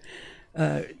 5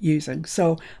 using.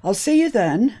 So I'll see you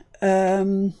then.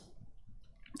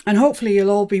 And hopefully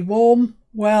you'll all be warm,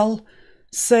 well,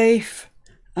 safe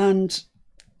and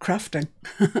crafting.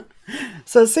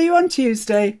 So see you on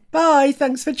Tuesday. Bye.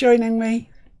 Thanks for joining me.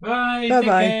 Bye.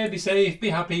 Bye-bye. Take care. Be safe. Be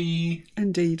happy.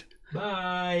 Indeed.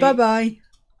 Bye. Bye-bye.